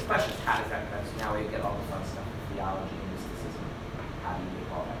there's questions, how does that, that's now we get all the fun stuff, theology and mysticism. How do you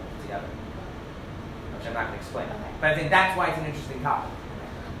make all that together? Which I'm not going to explain. Okay. But I think that's why it's an interesting topic.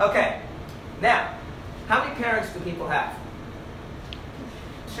 Okay, now, how many parents do people have?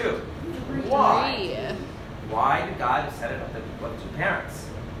 2. Why? Why did God set it up that people have 2 parents?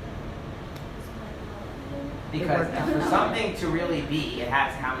 Because for something to really be, it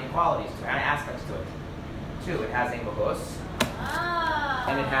has how many qualities to it, how many aspects to it? 2. It has a mahus,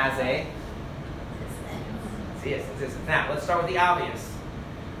 and it has a existence. Now, let's start with the obvious.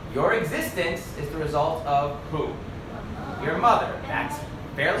 Your existence is the result of who? Your mother. That's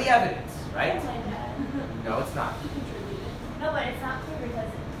fairly evident, right? Oh my God. No, it's not. No, but it's not clear because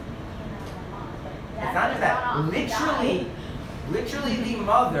it came out of my mom. But It's not just that.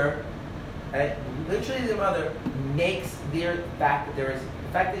 Literally the mother makes the fact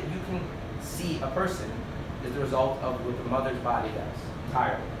that you can see a person is the result of what the mother's body does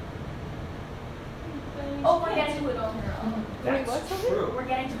entirely. Oh, we're getting to it on her own. That's true. We're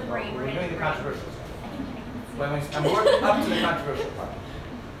getting to the brain. We're doing the controversial stuff. I can I'm working up to the controversial part.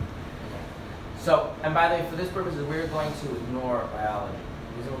 So, and by the way, for this purpose, we're going to ignore biology.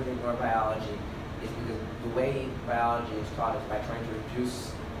 The reason we're going to ignore biology is because the way biology is taught is by trying to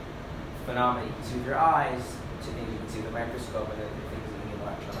reduce phenomena you can see with your eyes to things you can see with a microscope and then things that you need an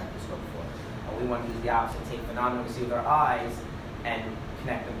electron microscope for. And we want to use the opposite, take phenomena we see with our eyes and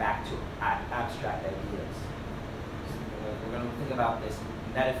connect them back to abstract ideas. We're going to think about this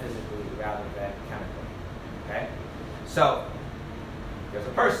metaphysically rather than chemically. Okay? So, there's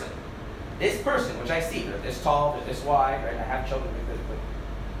a person. This person, which I see, they're this tall, they're this wide, right? I have children like this, but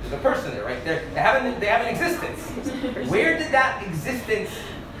there's a person there, right? They have an existence. Where did that existence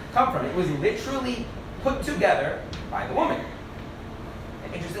come from? It was literally put together by the woman.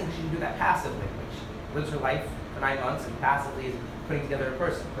 And interesting, she can do that passively. Like she lives her life for 9 months and passively is putting together a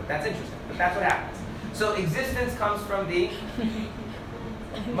person. But that's interesting. But that's what happens. So existence comes from the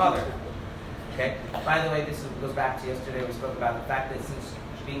mother. Okay? By the way, this goes back to yesterday. We spoke about the fact that since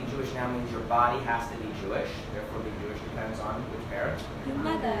being Jewish now means your body has to be Jewish. Therefore, being Jewish depends on which parent? Your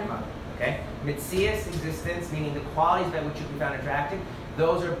mother. Your mother. Okay? Mitzias, existence, meaning the qualities by which you can be found attractive,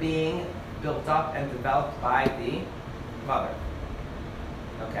 those are being built up and developed by the mother.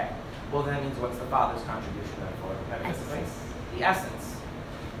 Okay. Well, then that means what's the father's contribution then for metaphysically? The essence.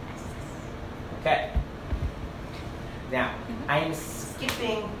 Okay. Now, I am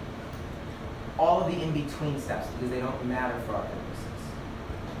skipping all of the in-between steps because they don't matter for our purposes.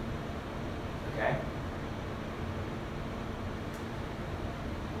 Okay?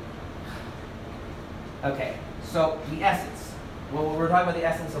 Okay, so the essence. Well, we're talking about the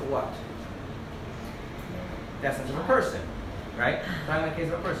essence of what? The essence of a person, right? We're talking about the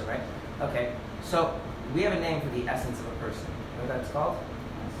case of a person, right? Okay, so we have a name for the essence of a person. You know what that's called?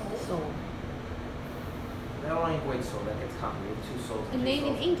 Soul. We don't want to avoid soul, that gets complicated. We have 2 souls. A and 3 name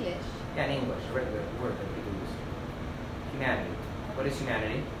in souls. English. Yeah, in English, a regular word that people use. Humanity. What is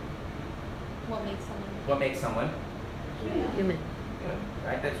humanity? What makes someone? What makes someone? Human. Human,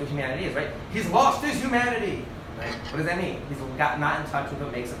 right? That's what humanity is, right? He's lost his humanity, right? What does that mean? He's got not in touch with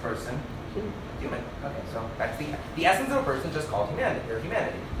what makes a person human. Okay, so that's the essence of a person, just called humanity, or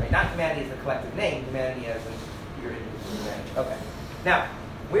humanity, right? Not humanity as the collective name, humanity as in your individual humanity. Okay. Now,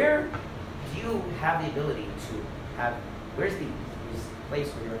 where do you have the ability to have? Where's the place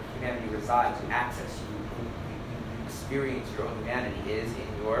where your humanity resides? You access, you experience your own humanity is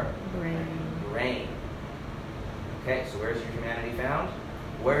in your brain. Okay, so where's your humanity found?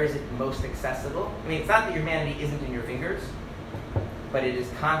 Where is it most accessible? I mean, it's not that your humanity isn't in your fingers, but it is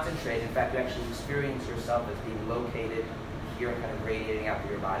concentrated. In fact, you actually experience yourself as being located here, kind of radiating out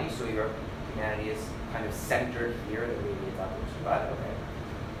through your body. So your humanity is kind of centered here, that radiates out through your body. Okay.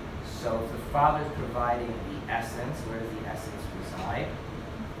 So if the Father is providing the essence, where does the essence reside?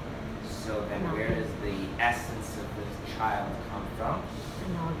 So then where does the essence of this child come from?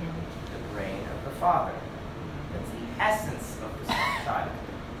 The brain of the Father. That's the essence of this child.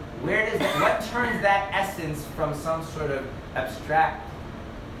 What turns that essence from some sort of abstract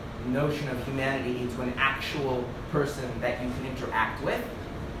notion of humanity into an actual person that you can interact with?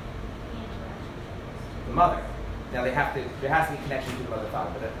 The mother. Now there has to be a connection to the mother and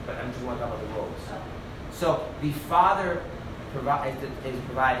father, but I'm just want to talk about the roles. So the father is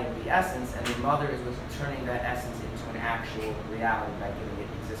providing the essence, and the mother is what's turning that essence into an actual reality by giving it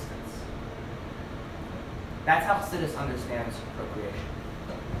existence. That's how Chassidus understands procreation.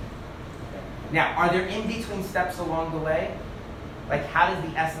 Now, are there in-between steps along the way? Like, how does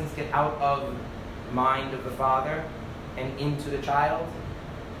the essence get out of the mind of the father and into the child?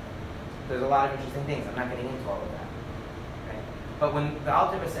 There's a lot of interesting things. I'm not getting into all of that. Okay? But when the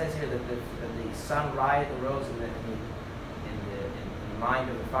Alter Rebbe says here that the son arose in the mind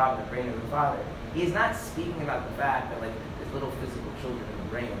of the father, the brain of the father, he's not speaking about the fact that like there's little physical children in the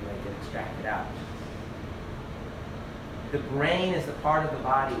brain and they get extracted out. The brain is the part of the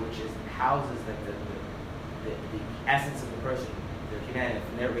body which houses the essence of the person, their humanity,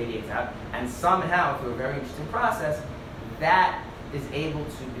 from there radiates out, and somehow through a very interesting process, that is able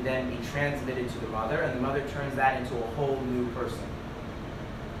to then be transmitted to the mother, and the mother turns that into a whole new person.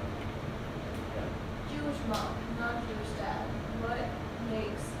 Jewish mom, non-Jewish dad. What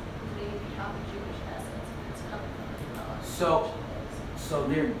makes the baby have a Jewish essence if it's coming from the mother? So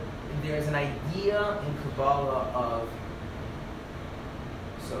there's an idea in Kabbalah of.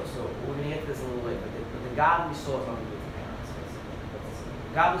 So we're going to get to this a little later, but the godly soul is nothing to do with the parents, basically.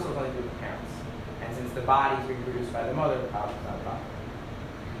 The godly soul is nothing to do with the parents. And since the body is reproduced by the mother, the father is not the father.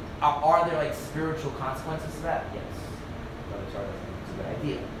 Are there like spiritual consequences to that? Yes. It's a good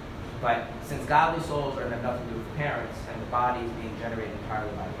idea. But since godly souls have nothing to do with the parents, and the body is being generated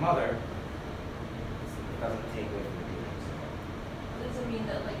entirely by the mother, it doesn't take away from the parents. Does it mean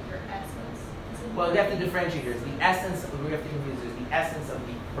that like your essence? Well, you have to differentiate. There's the essence. We have to confuse. There's the essence of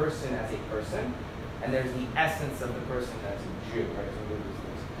the person as a person, and there's the essence of the person as a Jew, right?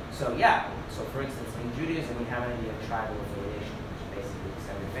 So yeah. So for instance, in Judaism, we have an idea of tribal affiliation, which is basically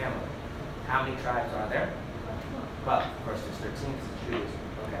extended family. How many tribes are there? Well, of course, there's 13 because it's Judaism.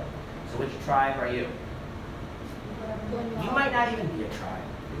 Okay. So which tribe are you? You might not even be a tribe,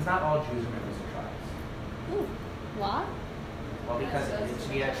 because not all Jews are members of tribes. Ooh, what? Well, because to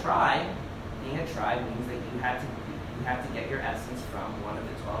be a tribe, being a tribe means that you have to get your essence from one of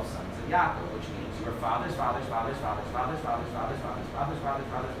the 12 sons of Yaakov, which means your father's father,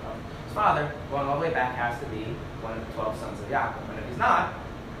 going all the way back, has to be one of the 12 sons of Yaakov. And if he's not,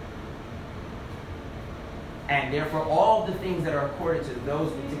 And therefore, all the things that are accorded to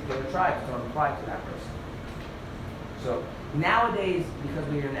those particular tribes don't apply to that person. So nowadays, because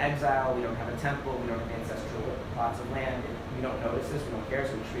we're in exile, we don't have a temple, we don't have ancestral plots of land, we don't notice this, we don't care,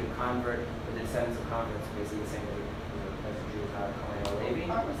 so we treat a convert with the descendants of converts basically the same way as the Jews are calling a Levi.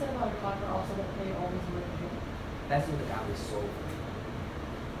 Aren't we saying about a convert also that they always live here? That's what the godly soul.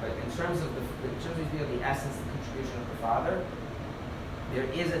 But in terms of the essence, the contribution of the Father, there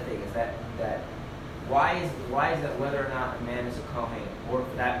is a thing, is that why is that whether or not a man is a Kohen, or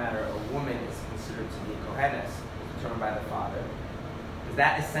for that matter, a woman is considered to be a Kohenes, is determined by the Father? Because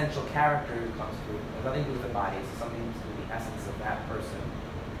that essential character comes through, it has nothing to do with the body, it's something to do with the essence of that person,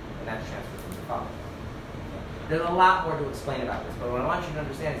 and that's transferred from the Father. There's a lot more to explain about this, but what I want you to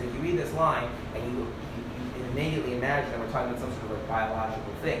understand is if you read this line and you immediately imagine that we're talking about some sort of a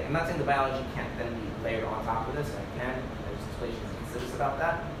biological thing. I'm not saying the biology can't then be layered on top of this, and it can. There's explanations and considers about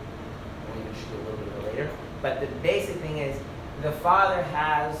that. We'll even show a little bit of it later. But the basic thing is the Father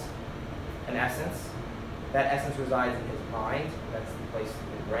has an essence. That essence resides in his mind. That's the place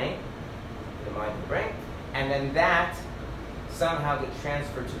in the brain, the mind and the brain. And then that somehow gets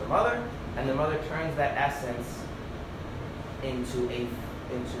transferred to the mother, and the mother turns that essence into a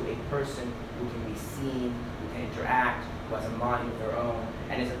person who can be seen, who can interact, who has a mind of their own,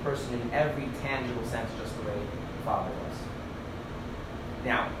 and is a person in every tangible sense just the way the Father was.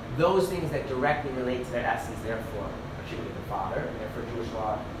 Now, those things that directly relate to their essence, therefore, attributed to the Father, and therefore Jewish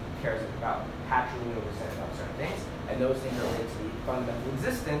law cares about patrilineal descent about certain things, and those things that relate to the fundamental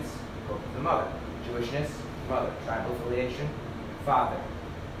existence of the mother. Jewishness, mother. Tribal affiliation, Father.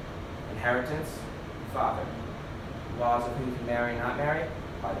 Inheritance, Father. Laws of who can marry and not marry,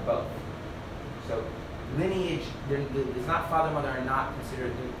 apply to both. So lineage, it's not father, mother are not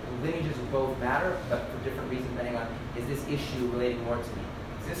considered, the lineages of both matter, but for different reasons depending on, is this issue relating more to the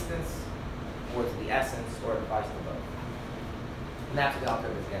existence, or to the essence, or it applies to both. And that's what the author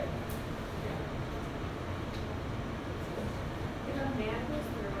was getting. If a man goes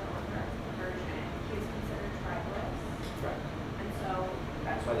through a conversion, he is considered tribeless. Right. And so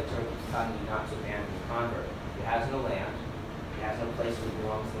That's why the Torah keeps telling you not to abandon the convert. He has no land. He has no place where he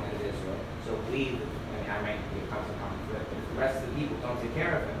belongs to the land of Israel. So I might be a constant comment for it, but if the rest of the people don't take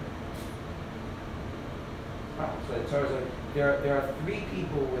care of him, so the Torah, there are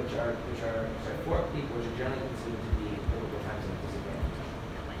four people which are generally considered to be biblical times of disadvantage.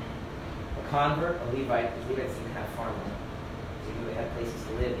 A convert, a Levite, because Levites didn't have farmland. So they had places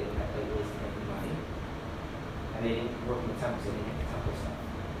to live, they didn't have places to make money. And they didn't work in the temple, so they didn't get the temple stuff.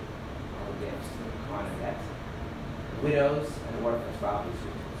 All the gifts, the Kohen and that. Widows and orphans for obvious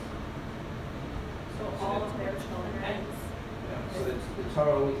reasons. So all of their children. So the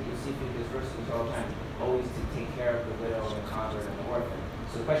Torah always, you see through this verse the Torah time, always to take care of the widow and the convert and the orphan.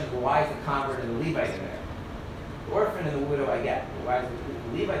 So the question is, well, why is the convert and the Levite in there? The orphan and the widow I get. But why is the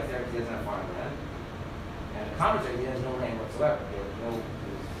Levite there? Because he doesn't have farmland. And the convert there, he has no land whatsoever.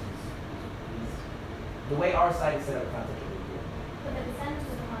 The way our side is set up, not such a big deal. But the descendants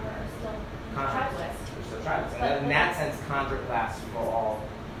of the convert are still Converts. tribeless. They're still tribeless. And in that sense, convert lasts for all.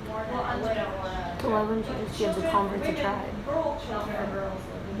 More than a widow or a... So why wouldn't you just give the converts a tribe? Girl children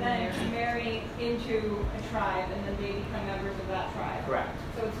then marry into a tribe, and then they become members of that tribe. Correct.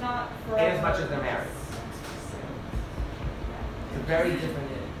 So it's not for In as much as they're married. It's a very different.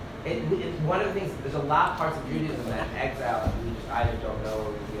 One of the things, there's a lot of parts of Judaism that in exile we just either don't know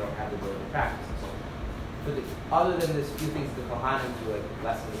or we don't have the ability to practice. And so, other than this few things the Kohanim do, like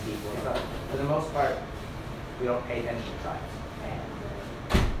lessen the people and stuff, for the most part, we don't pay attention to tribes.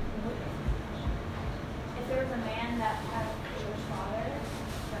 If there was a man that had a Jewish father,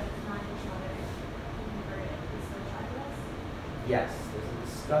 but it's not Jewish mother, he converted, he's still tribeless? Yes, there's a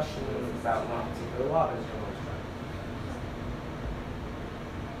discussion about one particular law, but it's generally tribe.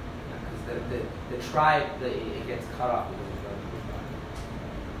 Because the tribe, it gets cut off because it's not Jewish tribe.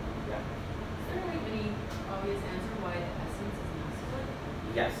 Yeah. Is there any obvious answer why the essence is masculine?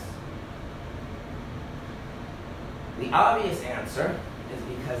 Yes. The obvious answer is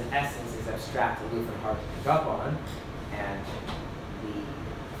because essence is abstract, aloof, and hard to pick up on, and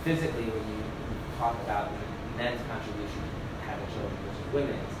physically when you talk about men's contribution to having children versus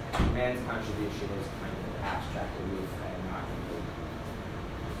women's, man's contribution is kind of abstract, aloof, and not really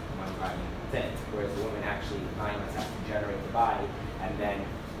one-driving thing, whereas the woman actually, the 9 months has to generate the body, and then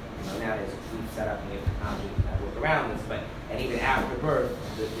nowadays we've set up and we have technology that work around this, and even after birth,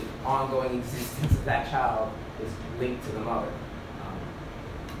 the ongoing existence of that child is linked to the mother.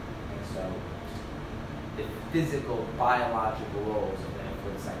 And so the physical, biological roles, and then for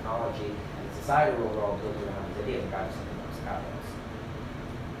the psychology and the societal role are all built around this idea that God is something else, God is.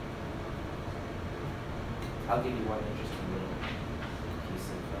 I'll give you one interesting little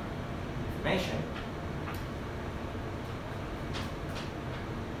piece of information.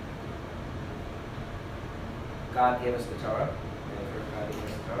 God gave us the Torah. You've heard God gave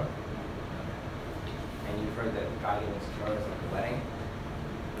us the Torah? And you've heard that God gave us the Torah is like a wedding?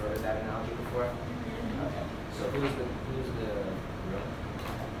 You heard that analogy before? Okay. So who's the groom?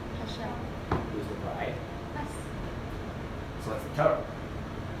 Hashem. Who's the bride? Us. So what's the Torah?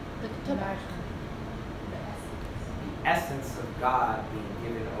 The Torah. The essence of God being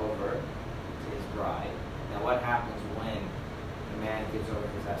given over to his bride. Now what happens when the man gives over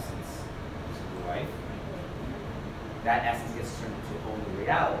his essence to the wife? That essence gets turned into a whole new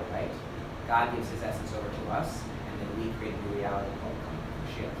reality, right? God gives his essence over to us, and then we create a new reality called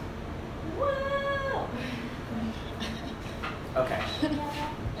Mashiach. Whoa! Okay. I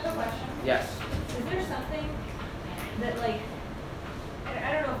have a question. Yes. Is there something that, like,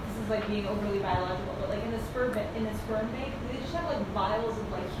 I don't know if this is like being overly biological, but like in the sperm bank, do they just have like vials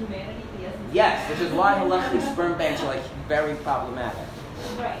of like humanity, the essence? Yes, which is why molecular sperm banks are like very problematic.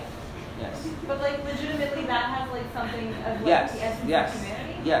 Right. Yes. But like legitimately, that has like something of like Yes. the essence Yes. of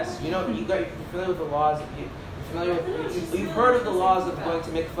humanity. Yes. You know, you're familiar with the laws. You're familiar with. You've heard of the laws of going to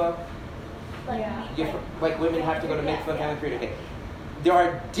mikvah. Yeah. Like women have to go to mikvah and create. Okay. There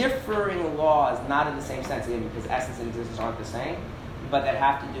are differing laws, not in the same sense, again, because essence and existence aren't the same, but that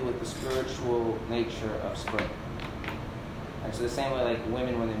have to do with the spiritual nature of sperm. And so the same way, like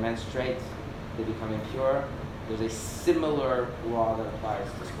women, when they menstruate, they become impure. There's a similar law that applies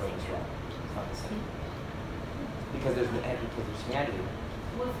to sperm as well. It's not the same. Because there's humanity.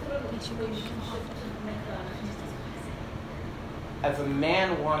 What's the relationship to mikvah? If a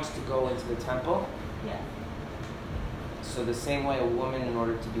man wants to go into the temple, Yeah. so the same way a woman, in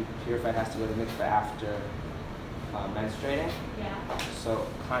order to be purified, has to go to mikvah after menstruating. Yeah. So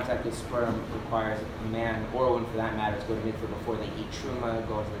contact with sperm requires a man or a woman, for that matter, to go to mikvah before they eat truma,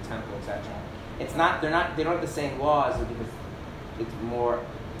 go into the temple, etc. It's not. They don't have the same laws because it's more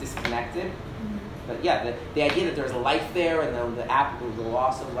disconnected. Mm-hmm. But yeah, the idea that there's a life there and the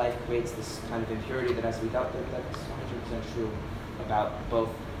loss of life creates this kind of impurity that has to be dealt with. That's 100% true about both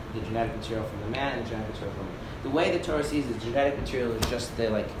the genetic material from the man and the genetic material from the woman. The way the Torah sees it, genetic material is just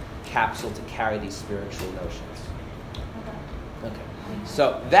the capsule to carry these spiritual notions. Okay.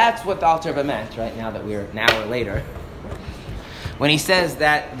 So that's what the Alter Rebbe meant, right? Now that we're an hour later, when he says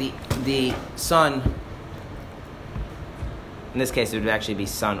that the son, in this case it would actually be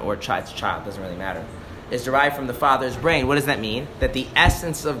son or child, doesn't really matter, is derived from the father's brain. What does that mean? That the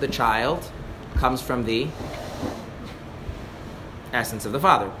essence of the child comes from the essence of the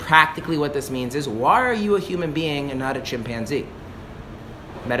father. Practically what this means is, why are you a human being and not a chimpanzee?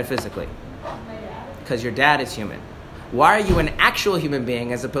 Metaphysically. Because your dad is human. Why are you an actual human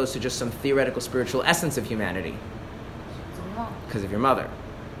being as opposed to just some theoretical spiritual essence of humanity? Because of your mother.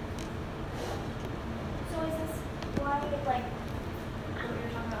 So is this why, like, when we were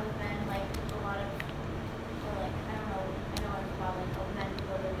talking about with men, like, a lot of, or like, I don't know, I know it's about, like, men who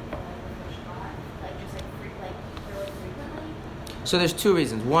go to the Shabbat, like, just, like, really frequently? So there's two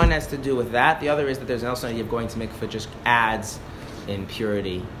reasons. One has to do with that. The other is that there's also an idea of going to mikveh just adds in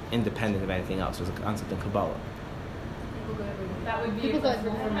purity, independent of anything else. There's a concept in Kabbalah. That would be People go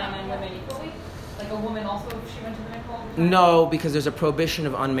accessible for men and women equally? Like a woman also, if she went to the mikvah all the time? No, because there's a prohibition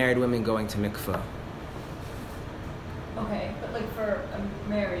of unmarried women going to mikveh. Okay, but like for a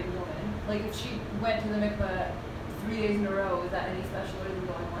married woman, like if she went to the mikvah 3 days in a row, is that any special than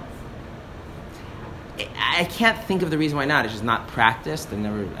going once? I can't think of the reason why not. It's just not practiced.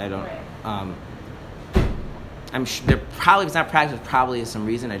 Right. I'm sure there probably, if it's not practiced, probably is some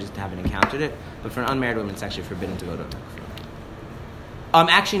reason. I just haven't encountered it. But for an unmarried woman, it's actually forbidden to go to a mikveh.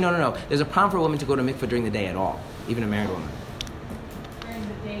 Actually, no. There's a problem for a woman to go to mikveh during the day at all, even a married woman.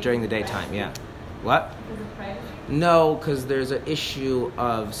 During the daytime, yeah. What? Because of privacy? No, because there's an issue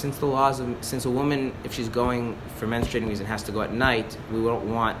of since a woman, if she's going for menstruating reason, has to go at night, we don't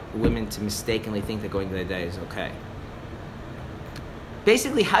want women to mistakenly think that going to the day is okay.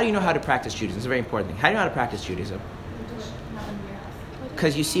 Basically, how do you know how to practice Judaism? It's a very important thing. How do you know how to practice Judaism?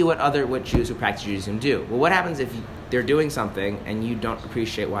 Because you see what Jews who practice Judaism do. Well, what happens if they're doing something and you don't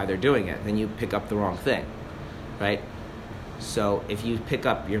appreciate why they're doing it? Then you pick up the wrong thing, right? So if you pick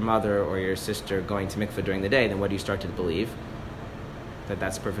up your mother or your sister going to mikveh during the day, then what do you start to believe? That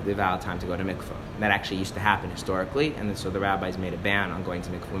that's a perfectly valid time to go to mikveh. And that actually used to happen historically, and then so the rabbis made a ban on going to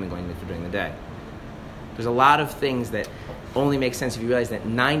mikveh, women going to mikveh during the day. There's a lot of things that only make sense if you realize that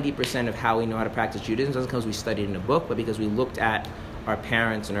 90% of how we know how to practice Judaism doesn't because we studied in a book, but because we looked at our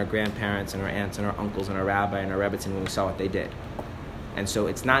parents and our grandparents and our aunts and our uncles and our rabbi and our rebbitzin when we saw what they did. And so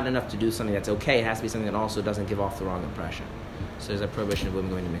it's not enough to do something that's okay. It has to be something that also doesn't give off the wrong impression. So there's a prohibition of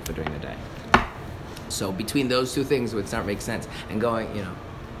women going to mikveh during the day. So between those two things, it would start to make sense. And going, So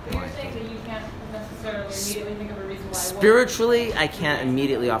you're saying that you can't necessarily immediately think of a reason why. Spiritually, I can't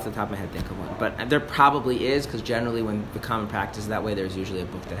immediately off the top of my head think of one. But there probably is, because generally when the common practice is that way, there's usually a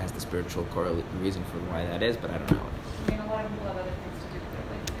book that has the spiritual reason for why that is, but I don't know. I mean, a lot of people have other things to do with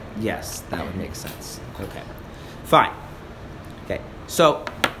their life too. Yes, that would make sense. Okay. Fine. Okay. So,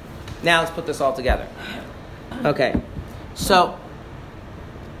 now let's put this all together. Okay. So,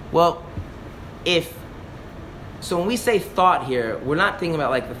 well, so when we say thought here, we're not thinking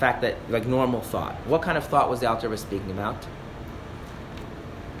about like the fact that like normal thought. What kind of thought was the Alter Rebbe speaking about?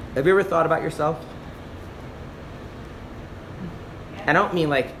 Have you ever thought about yourself? I don't mean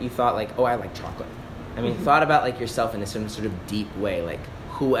like you thought like, oh, I like chocolate. I mean thought about like yourself in a certain sort of deep way, like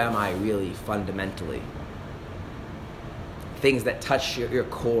who am I really fundamentally? Things that touch your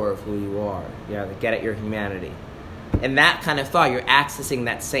core of who you are, that get at your humanity. And that kind of thought, you're accessing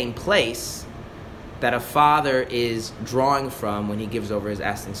that same place that a father is drawing from when he gives over his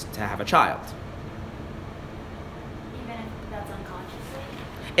essence to have a child. Even if that's unconsciously?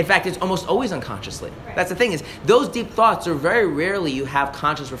 In fact, it's almost always unconsciously. Right. That's the thing is, those deep thoughts are very rarely you have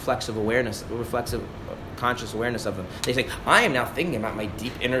conscious conscious awareness of them. They say, I am now thinking about my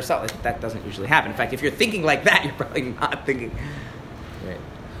deep inner self. Like, that doesn't usually happen. In fact, if you're thinking like that, you're probably not thinking. Right.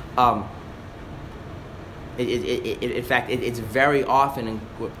 In fact, it's very often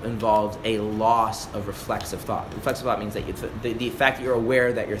involves a loss of reflexive thought. Reflexive thought means that the fact that you're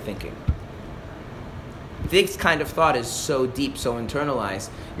aware that you're thinking. This kind of thought is so deep, so internalized,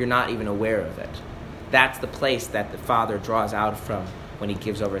 you're not even aware of it. That's the place that the father draws out from when he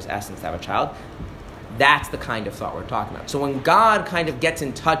gives over his essence to have a child. That's the kind of thought we're talking about. So when God kind of gets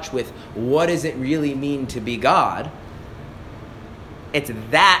in touch with what does it really mean to be God, it's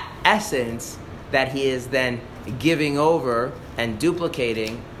that essence that he is then giving over and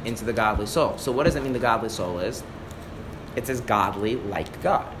duplicating into the godly soul. So what does that mean the godly soul is? It's as godly like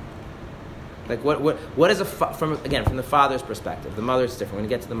God. Like what is from the father's perspective? The mother's different. We're going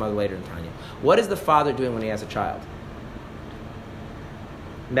to get to the mother later in Tanya. What is the father doing when he has a child?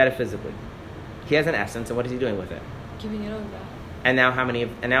 Metaphysically. He has an essence, and what is he doing with it? Giving it over. And now how many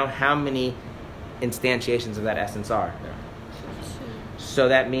instantiations of that essence are there? So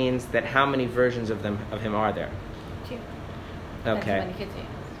that means that how many versions of him are there? 2. Okay.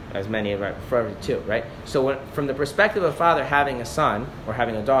 As many, right? For every 2, right? So from the perspective of a father, having a son or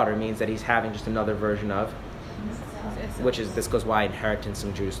having a daughter means that he's having just another version of, this goes why inheritance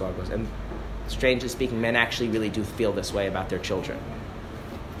in Jewish law goes. And strangely speaking, men actually really do feel this way about their children.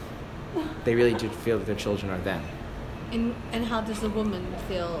 They really do feel that their children are them. And how does the woman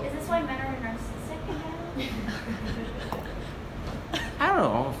feel? Is this why men are narcissistic again? I don't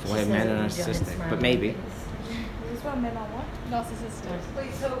know if way men are narcissistic, but maybe. Is this what men are what? Narcissistic.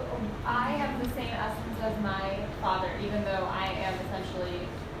 Wait, so I have the same essence as my father, even though I am essentially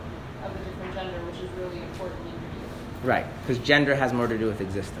of a different gender, which is really important in your youth. Right, because gender has more to do with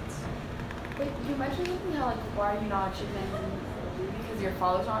existence. But you mentioned something how, like, why are you not a chimpanzee? Because your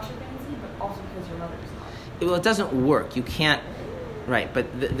father's not a chimpanzee, but also because your mother's not. Well, it doesn't work. You can't. Right, but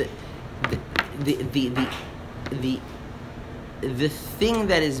the thing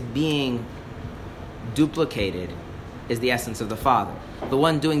that is being duplicated is the essence of the father. The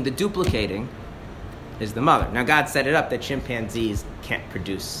one doing the duplicating is the mother. Now, God set it up that chimpanzees can't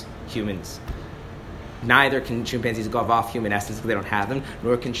produce humans. Neither can chimpanzees go off human essence because they don't have them,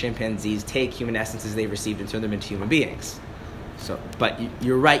 nor can chimpanzees take human essences they've received and turn them into human beings. So, but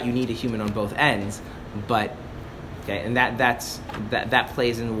you're right. You need a human on both ends. But okay, and that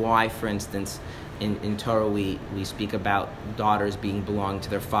plays in why, for instance, in Torah we speak about daughters belong to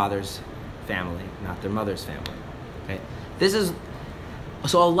their father's family, not their mother's family. Okay,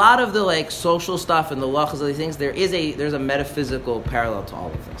 so a lot of the social stuff and the lachas of these things. There's a metaphysical parallel to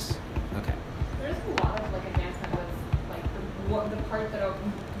all of this. Okay. There's a lot of advancement with the part that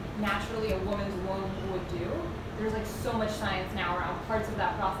naturally a woman's womb would do. There's so much science now around parts of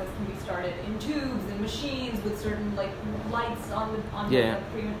that process can be started in tubes and machines with certain lights on the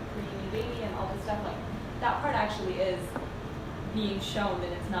preemie baby and all this stuff. That part actually is being shown,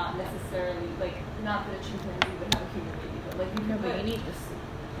 and it's not necessarily not that a chimpanzee would have a human baby, but You need this.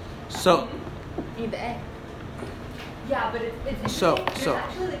 So. You need the egg. Yeah, but it's there's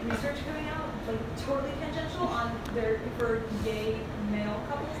actually research coming out totally tangential on for gay male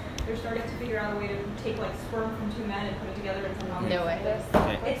couples. They're starting to figure out a way to take sperm from 2 men and put it together and somehow No way.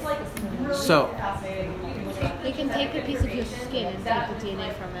 Okay. It's really So fascinating. You can take a piece of your skin and take the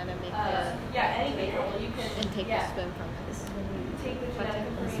DNA from it and make any couple you can and take the sperm from it. take the genetic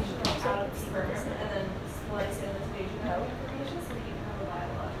information out of the sperm and then splice in this phage information so that you can have a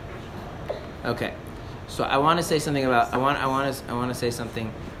biological child. Okay, so I want to say something about I want to say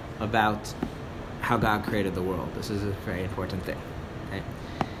something about how God created the world. This is a very important thing. Okay.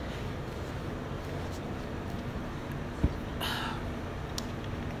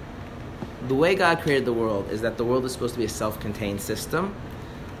 The way God created the world is that the world is supposed to be a self-contained system,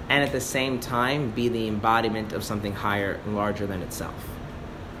 and at the same time be the embodiment of something higher and larger than itself.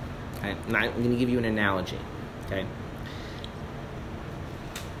 Okay? Now I'm going to give you an analogy. Okay.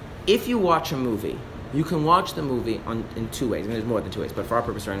 If you watch a movie, you can watch the movie in two ways. I mean, there's more than two ways, but for our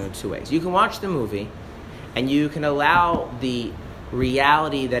purpose, we're going to do two ways. You can watch the movie, and you can allow the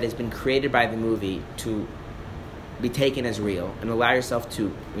reality that has been created by the movie to be taken as real, and allow yourself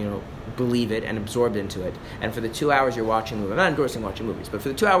to, believe it and absorb into it. And for the 2 hours you're watching the movie, I'm not endorsing watching movies, but for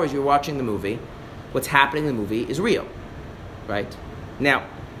the 2 hours you're watching the movie, what's happening in the movie is real, right? Now,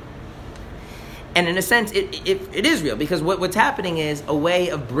 and in a sense, it is real, because what's happening is a way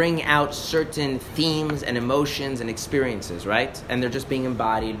of bringing out certain themes and emotions and experiences, right? And they're just being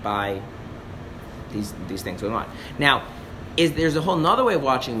embodied by these things going on. Now, there's a whole nother way of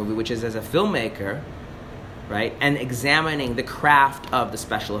watching a movie, which is as a filmmaker, right? And examining the craft of the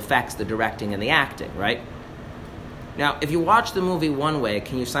special effects, the directing, and the acting, right? Now, if you watch the movie one way,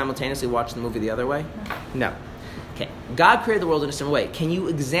 can you simultaneously watch the movie the other way? No. Okay, God created the world in a similar way. Can you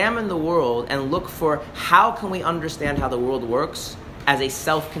examine the world and look for how can we understand how the world works as a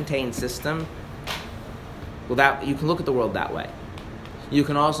self-contained system? Well, you can look at the world that way. You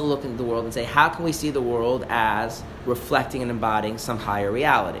can also look at the world and say, how can we see the world as reflecting and embodying some higher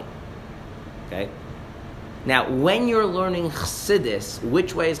reality? Okay? Now, when you're learning Chassidus,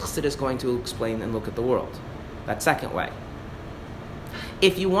 which way is Chassidus going to explain and look at the world? That second way.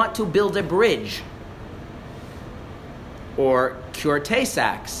 If you want to build a bridge or cure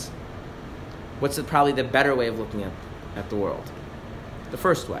Tay-Sachs, what's probably the better way of looking at the world? The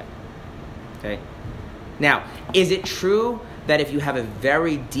first way. Okay? Now, is it true that if you have a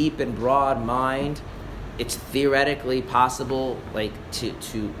very deep and broad mind, it's theoretically possible,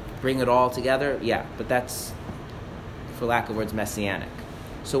 to bring it all together? Yeah, but that's, for lack of words, messianic.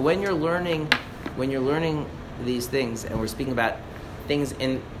 So when you're learning these things, and we're speaking about things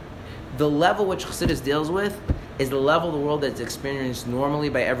in the level which Chassidus deals with, is the level of the world that's experienced normally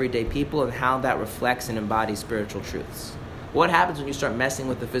by everyday people, and how that reflects and embodies spiritual truths. What happens when you start messing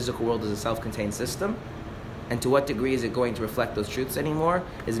with the physical world as a self-contained system, and to what degree is it going to reflect those truths anymore,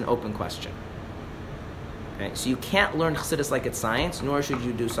 is an open question. Okay? So you can't learn Chassidus like it's science, nor should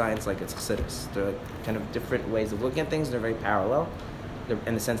you do science like it's Chassidus. They're kind of different ways of looking at things, and they're very parallel,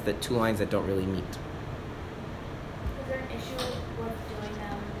 in the sense that two lines that don't really meet. Is there an issue with doing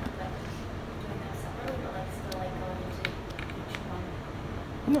them separately, or still going into each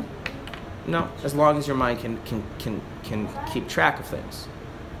one? No, as long as your mind can keep track of things.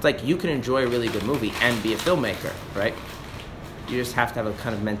 It's like you can enjoy a really good movie and be a filmmaker, right? You just have to have a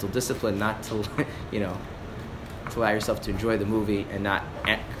kind of mental discipline not to, to allow yourself to enjoy the movie and not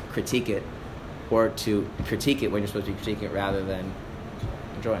critique it, or to critique it when you're supposed to be critiquing it rather than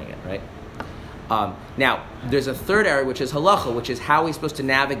enjoying it, right? Now, there's a third area, which is halacha, which is how we're supposed to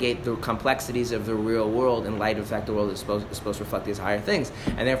navigate the complexities of the real world in light of the fact the world is supposed to reflect these higher things.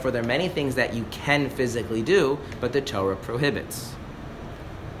 And therefore, there are many things that you can physically do, but the Torah prohibits.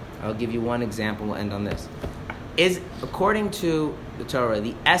 I'll give you one example, we'll end on this. According to the Torah,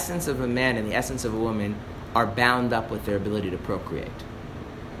 the essence of a man and the essence of a woman are bound up with their ability to procreate.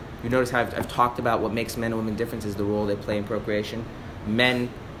 You notice how I've talked about what makes men and women different is the role they play in procreation. Men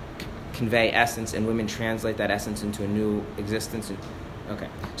convey essence, and women translate that essence into a new existence. Okay,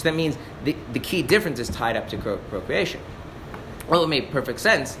 so that means the key difference is tied up to procreation. Well, it made perfect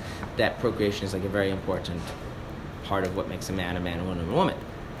sense that procreation is like a very important part of what makes a man, and woman, a woman.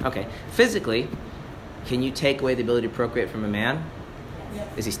 Okay, physically, can you take away the ability to procreate from a man?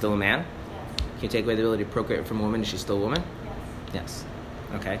 Yes. Is he still a man? Yes. Can you take away the ability to procreate from a woman? Is she still a woman? Yes. Yes.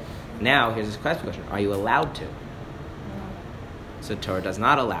 Okay. Now, here's this question. Are you allowed to? No. So Torah does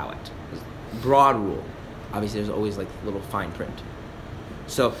not allow it. Broad rule. Obviously, there's always little fine print.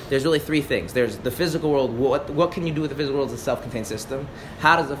 So there's really three things. There's the physical world. What can you do with the physical world as a self-contained system?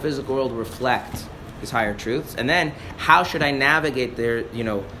 How does the physical world reflect these higher truths? And then how should I navigate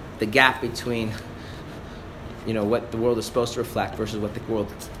the gap between what the world is supposed to reflect versus what the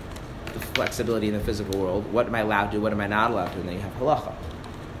flexibility in the physical world? What am I allowed to do? What am I not allowed to do? And then you have halacha.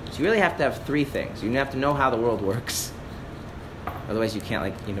 So you really have to have three things. You have to know how the world works. Otherwise you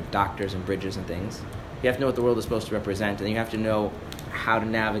can't doctors and bridges and things. You have to know what the world is supposed to represent, and then you have to know how to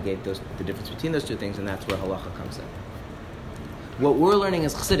navigate the difference between those two things, and that's where halacha comes in. what we're learning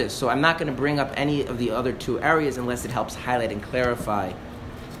is Chassidus, so I'm not going to bring up any of the other two areas unless it helps highlight and clarify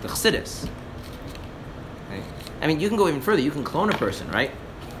the Chassidus. Okay? I mean, you can go even further. You can clone a person, right?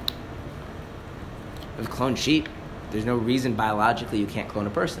 If you clone sheep, there's no reason biologically you can't clone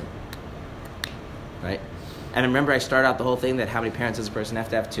a person, right? And remember, I started out the whole thing that how many parents does a person have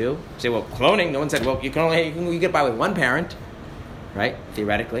to have? two? You say, well, cloning. No one said, well, you get by with one parent, right?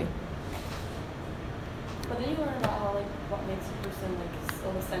 Theoretically. But then you learn about how, like, what makes a person, like,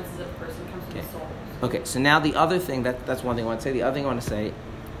 all the senses of a person comes from the soul. Okay, so now the other thing, that's one thing I want to say. The other thing I want to say,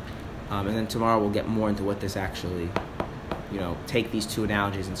 and then tomorrow we'll get more into what this actually, take these two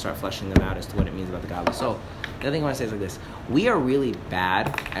analogies and start fleshing them out as to what it means about the godly soul. The other thing I want to say is like this. We are really bad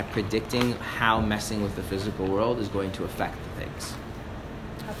at predicting how messing with the physical world is going to affect things.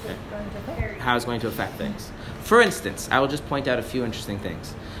 How it's going to affect things. For instance, I will just point out a few interesting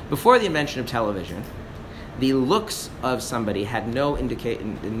things. Before the invention of television, the looks of somebody had no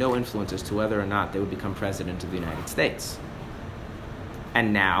influence as to whether or not they would become president of the United States.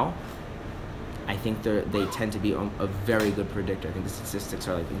 And now, I think they tend to be a very good predictor. I think the statistics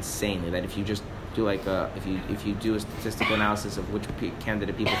are like insanely that if you just do like if you do a statistical analysis of which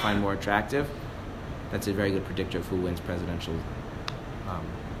candidate people find more attractive, that's a very good predictor of who wins presidential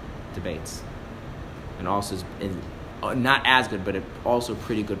debates. And also is not as good, but also a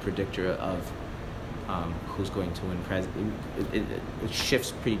pretty good predictor of who's going to win president. It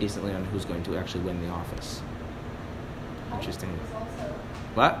shifts pretty decently on who's going to actually win the office. Interesting.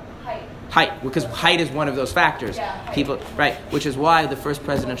 What? Height, because height is one of those factors. Yeah, people, right? Which is why the first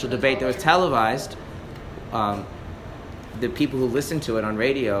presidential debate that was televised, the people who listened to it on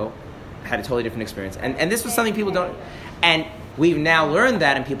radio had a totally different experience. And this was something people don't. And we've now learned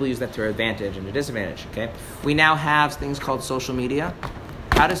that, and people use that to their advantage and their disadvantage. Okay, we now have things called social media.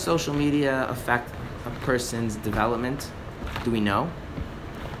 How does social media affect a person's development? Do we know?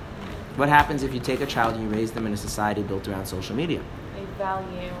 What happens if you take a child and you raise them in a society built around social media?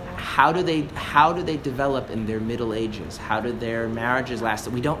 Value. How do they develop in their middle ages? How do their marriages last?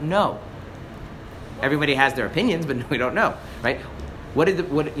 We don't know. Everybody has their opinions, but we don't know, right? What was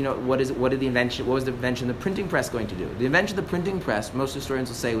the invention of the printing press going to do? The invention of the printing press, most historians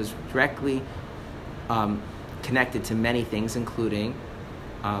will say, was directly connected to many things, including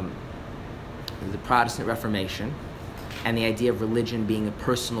the Protestant Reformation and the idea of religion being a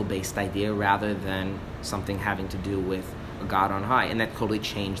personal-based idea rather than something having to do with a God on high, and that totally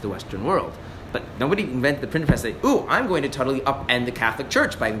changed the Western world. But nobody invented the printing press and say, ooh, I'm going to totally upend the Catholic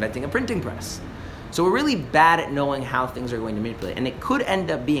Church by inventing a printing press. So we're really bad at knowing how things are going to manipulate. And it could end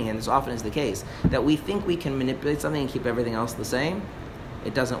up being, and this often is the case, that we think we can manipulate something and keep everything else the same.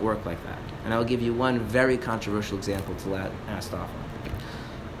 It doesn't work like that. And I'll give you one very controversial example to last off on.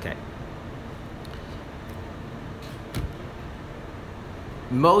 Okay.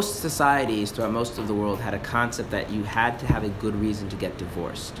 Most societies throughout most of the world had a concept that you had to have a good reason to get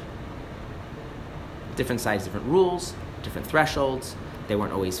divorced. Different sides, different rules, different thresholds. They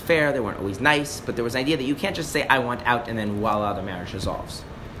weren't always fair, they weren't always nice, but there was an idea that you can't just say, I want out, and then voila, the marriage dissolves.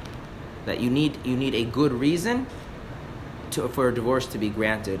 That you need a good reason for a divorce to be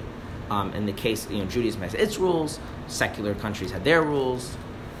granted. In the case, Judaism has its rules, secular countries had their rules.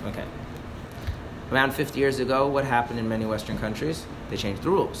 Okay. Around 50 years ago, what happened in many Western countries? They changed the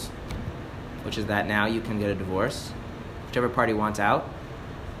rules, which is that now you can get a divorce. Whichever party wants out,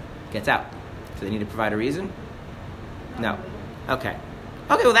 gets out. So they need to provide a reason? No. Okay,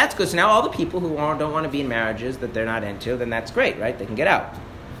 well that's good. So now all the people who don't want to be in marriages that they're not into, then that's great, right? They can get out.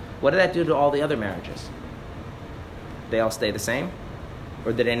 What did that do to all the other marriages? They all stay the same?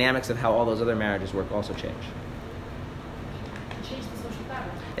 Or the dynamics of how all those other marriages work also change? It changed the social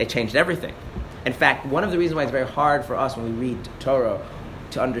fabric. They changed everything. In fact, one of the reasons why it's very hard for us when we read Torah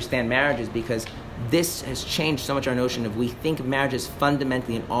to understand marriage is because this has changed so much our notion of we think marriage is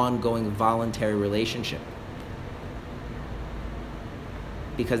fundamentally an ongoing voluntary relationship.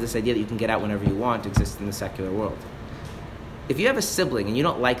 Because this idea that you can get out whenever you want exists in the secular world. If you have a sibling and you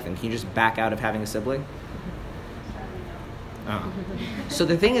don't like them, can you just back out of having a sibling? So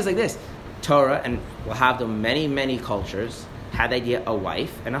the thing is like this. Torah, and we'll have them many, many cultures, had the idea a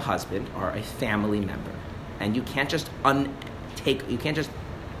wife and a husband are a family member. And you can't just you can't just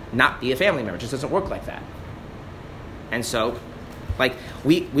not be a family member. It just doesn't work like that. And so, like,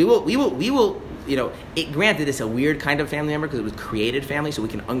 we will, granted it's a weird kind of family member because it was created family, so we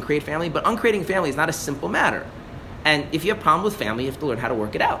can uncreate family, but uncreating family is not a simple matter. And if you have a problem with family, you have to learn how to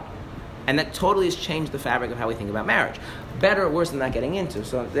work it out. And that totally has changed the fabric of how we think about marriage. Better or worse than not getting into.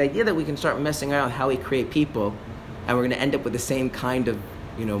 So the idea that we can start messing around with how we create people and we're going to end up with the same kind of,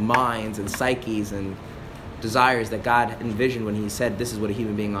 minds and psyches and desires that God envisioned when he said this is what a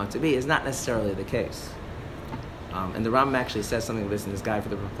human being ought to be is not necessarily the case. And the Rambam actually says something like this in his Guide for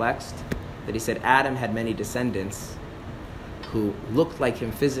the Perplexed, that he said Adam had many descendants who looked like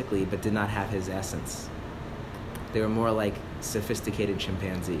him physically but did not have his essence. They were more like sophisticated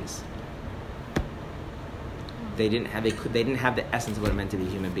chimpanzees. They didn't have the essence of what it meant to be a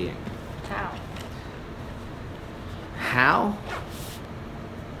human being. How?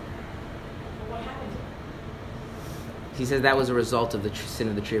 What happened? He says that was a result of the sin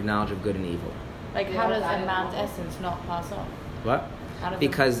of the tree of knowledge of good and evil. Like, how does a man's essence not pass on? What?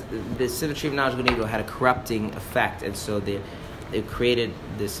 Because the sin of the tree of knowledge of good and evil had a corrupting effect, and so they created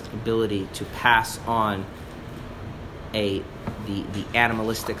this ability to pass on the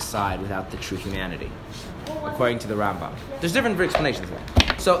animalistic side without the true humanity, according to the Rambam. There's different explanations of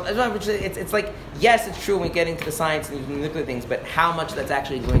that. So it's like, yes, it's true when we get into the science and you look at things, but how much that's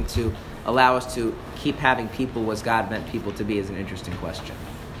actually going to allow us to keep having people as God meant people to be is an interesting question,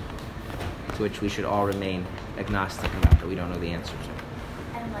 to which we should all remain agnostic about, that we don't know the answer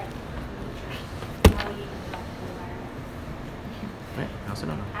to. And like, how do you impact the environment? Right? I also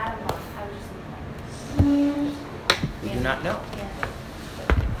don't know. I don't know. I was just thinking We do not know. Yeah.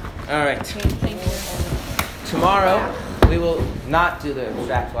 All right. Thank you. Tomorrow we will not do the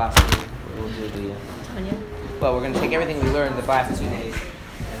abstract philosophy. We'll do the. Tanya? Well, we're going to take everything we learned the past 2 days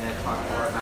and then talk more about.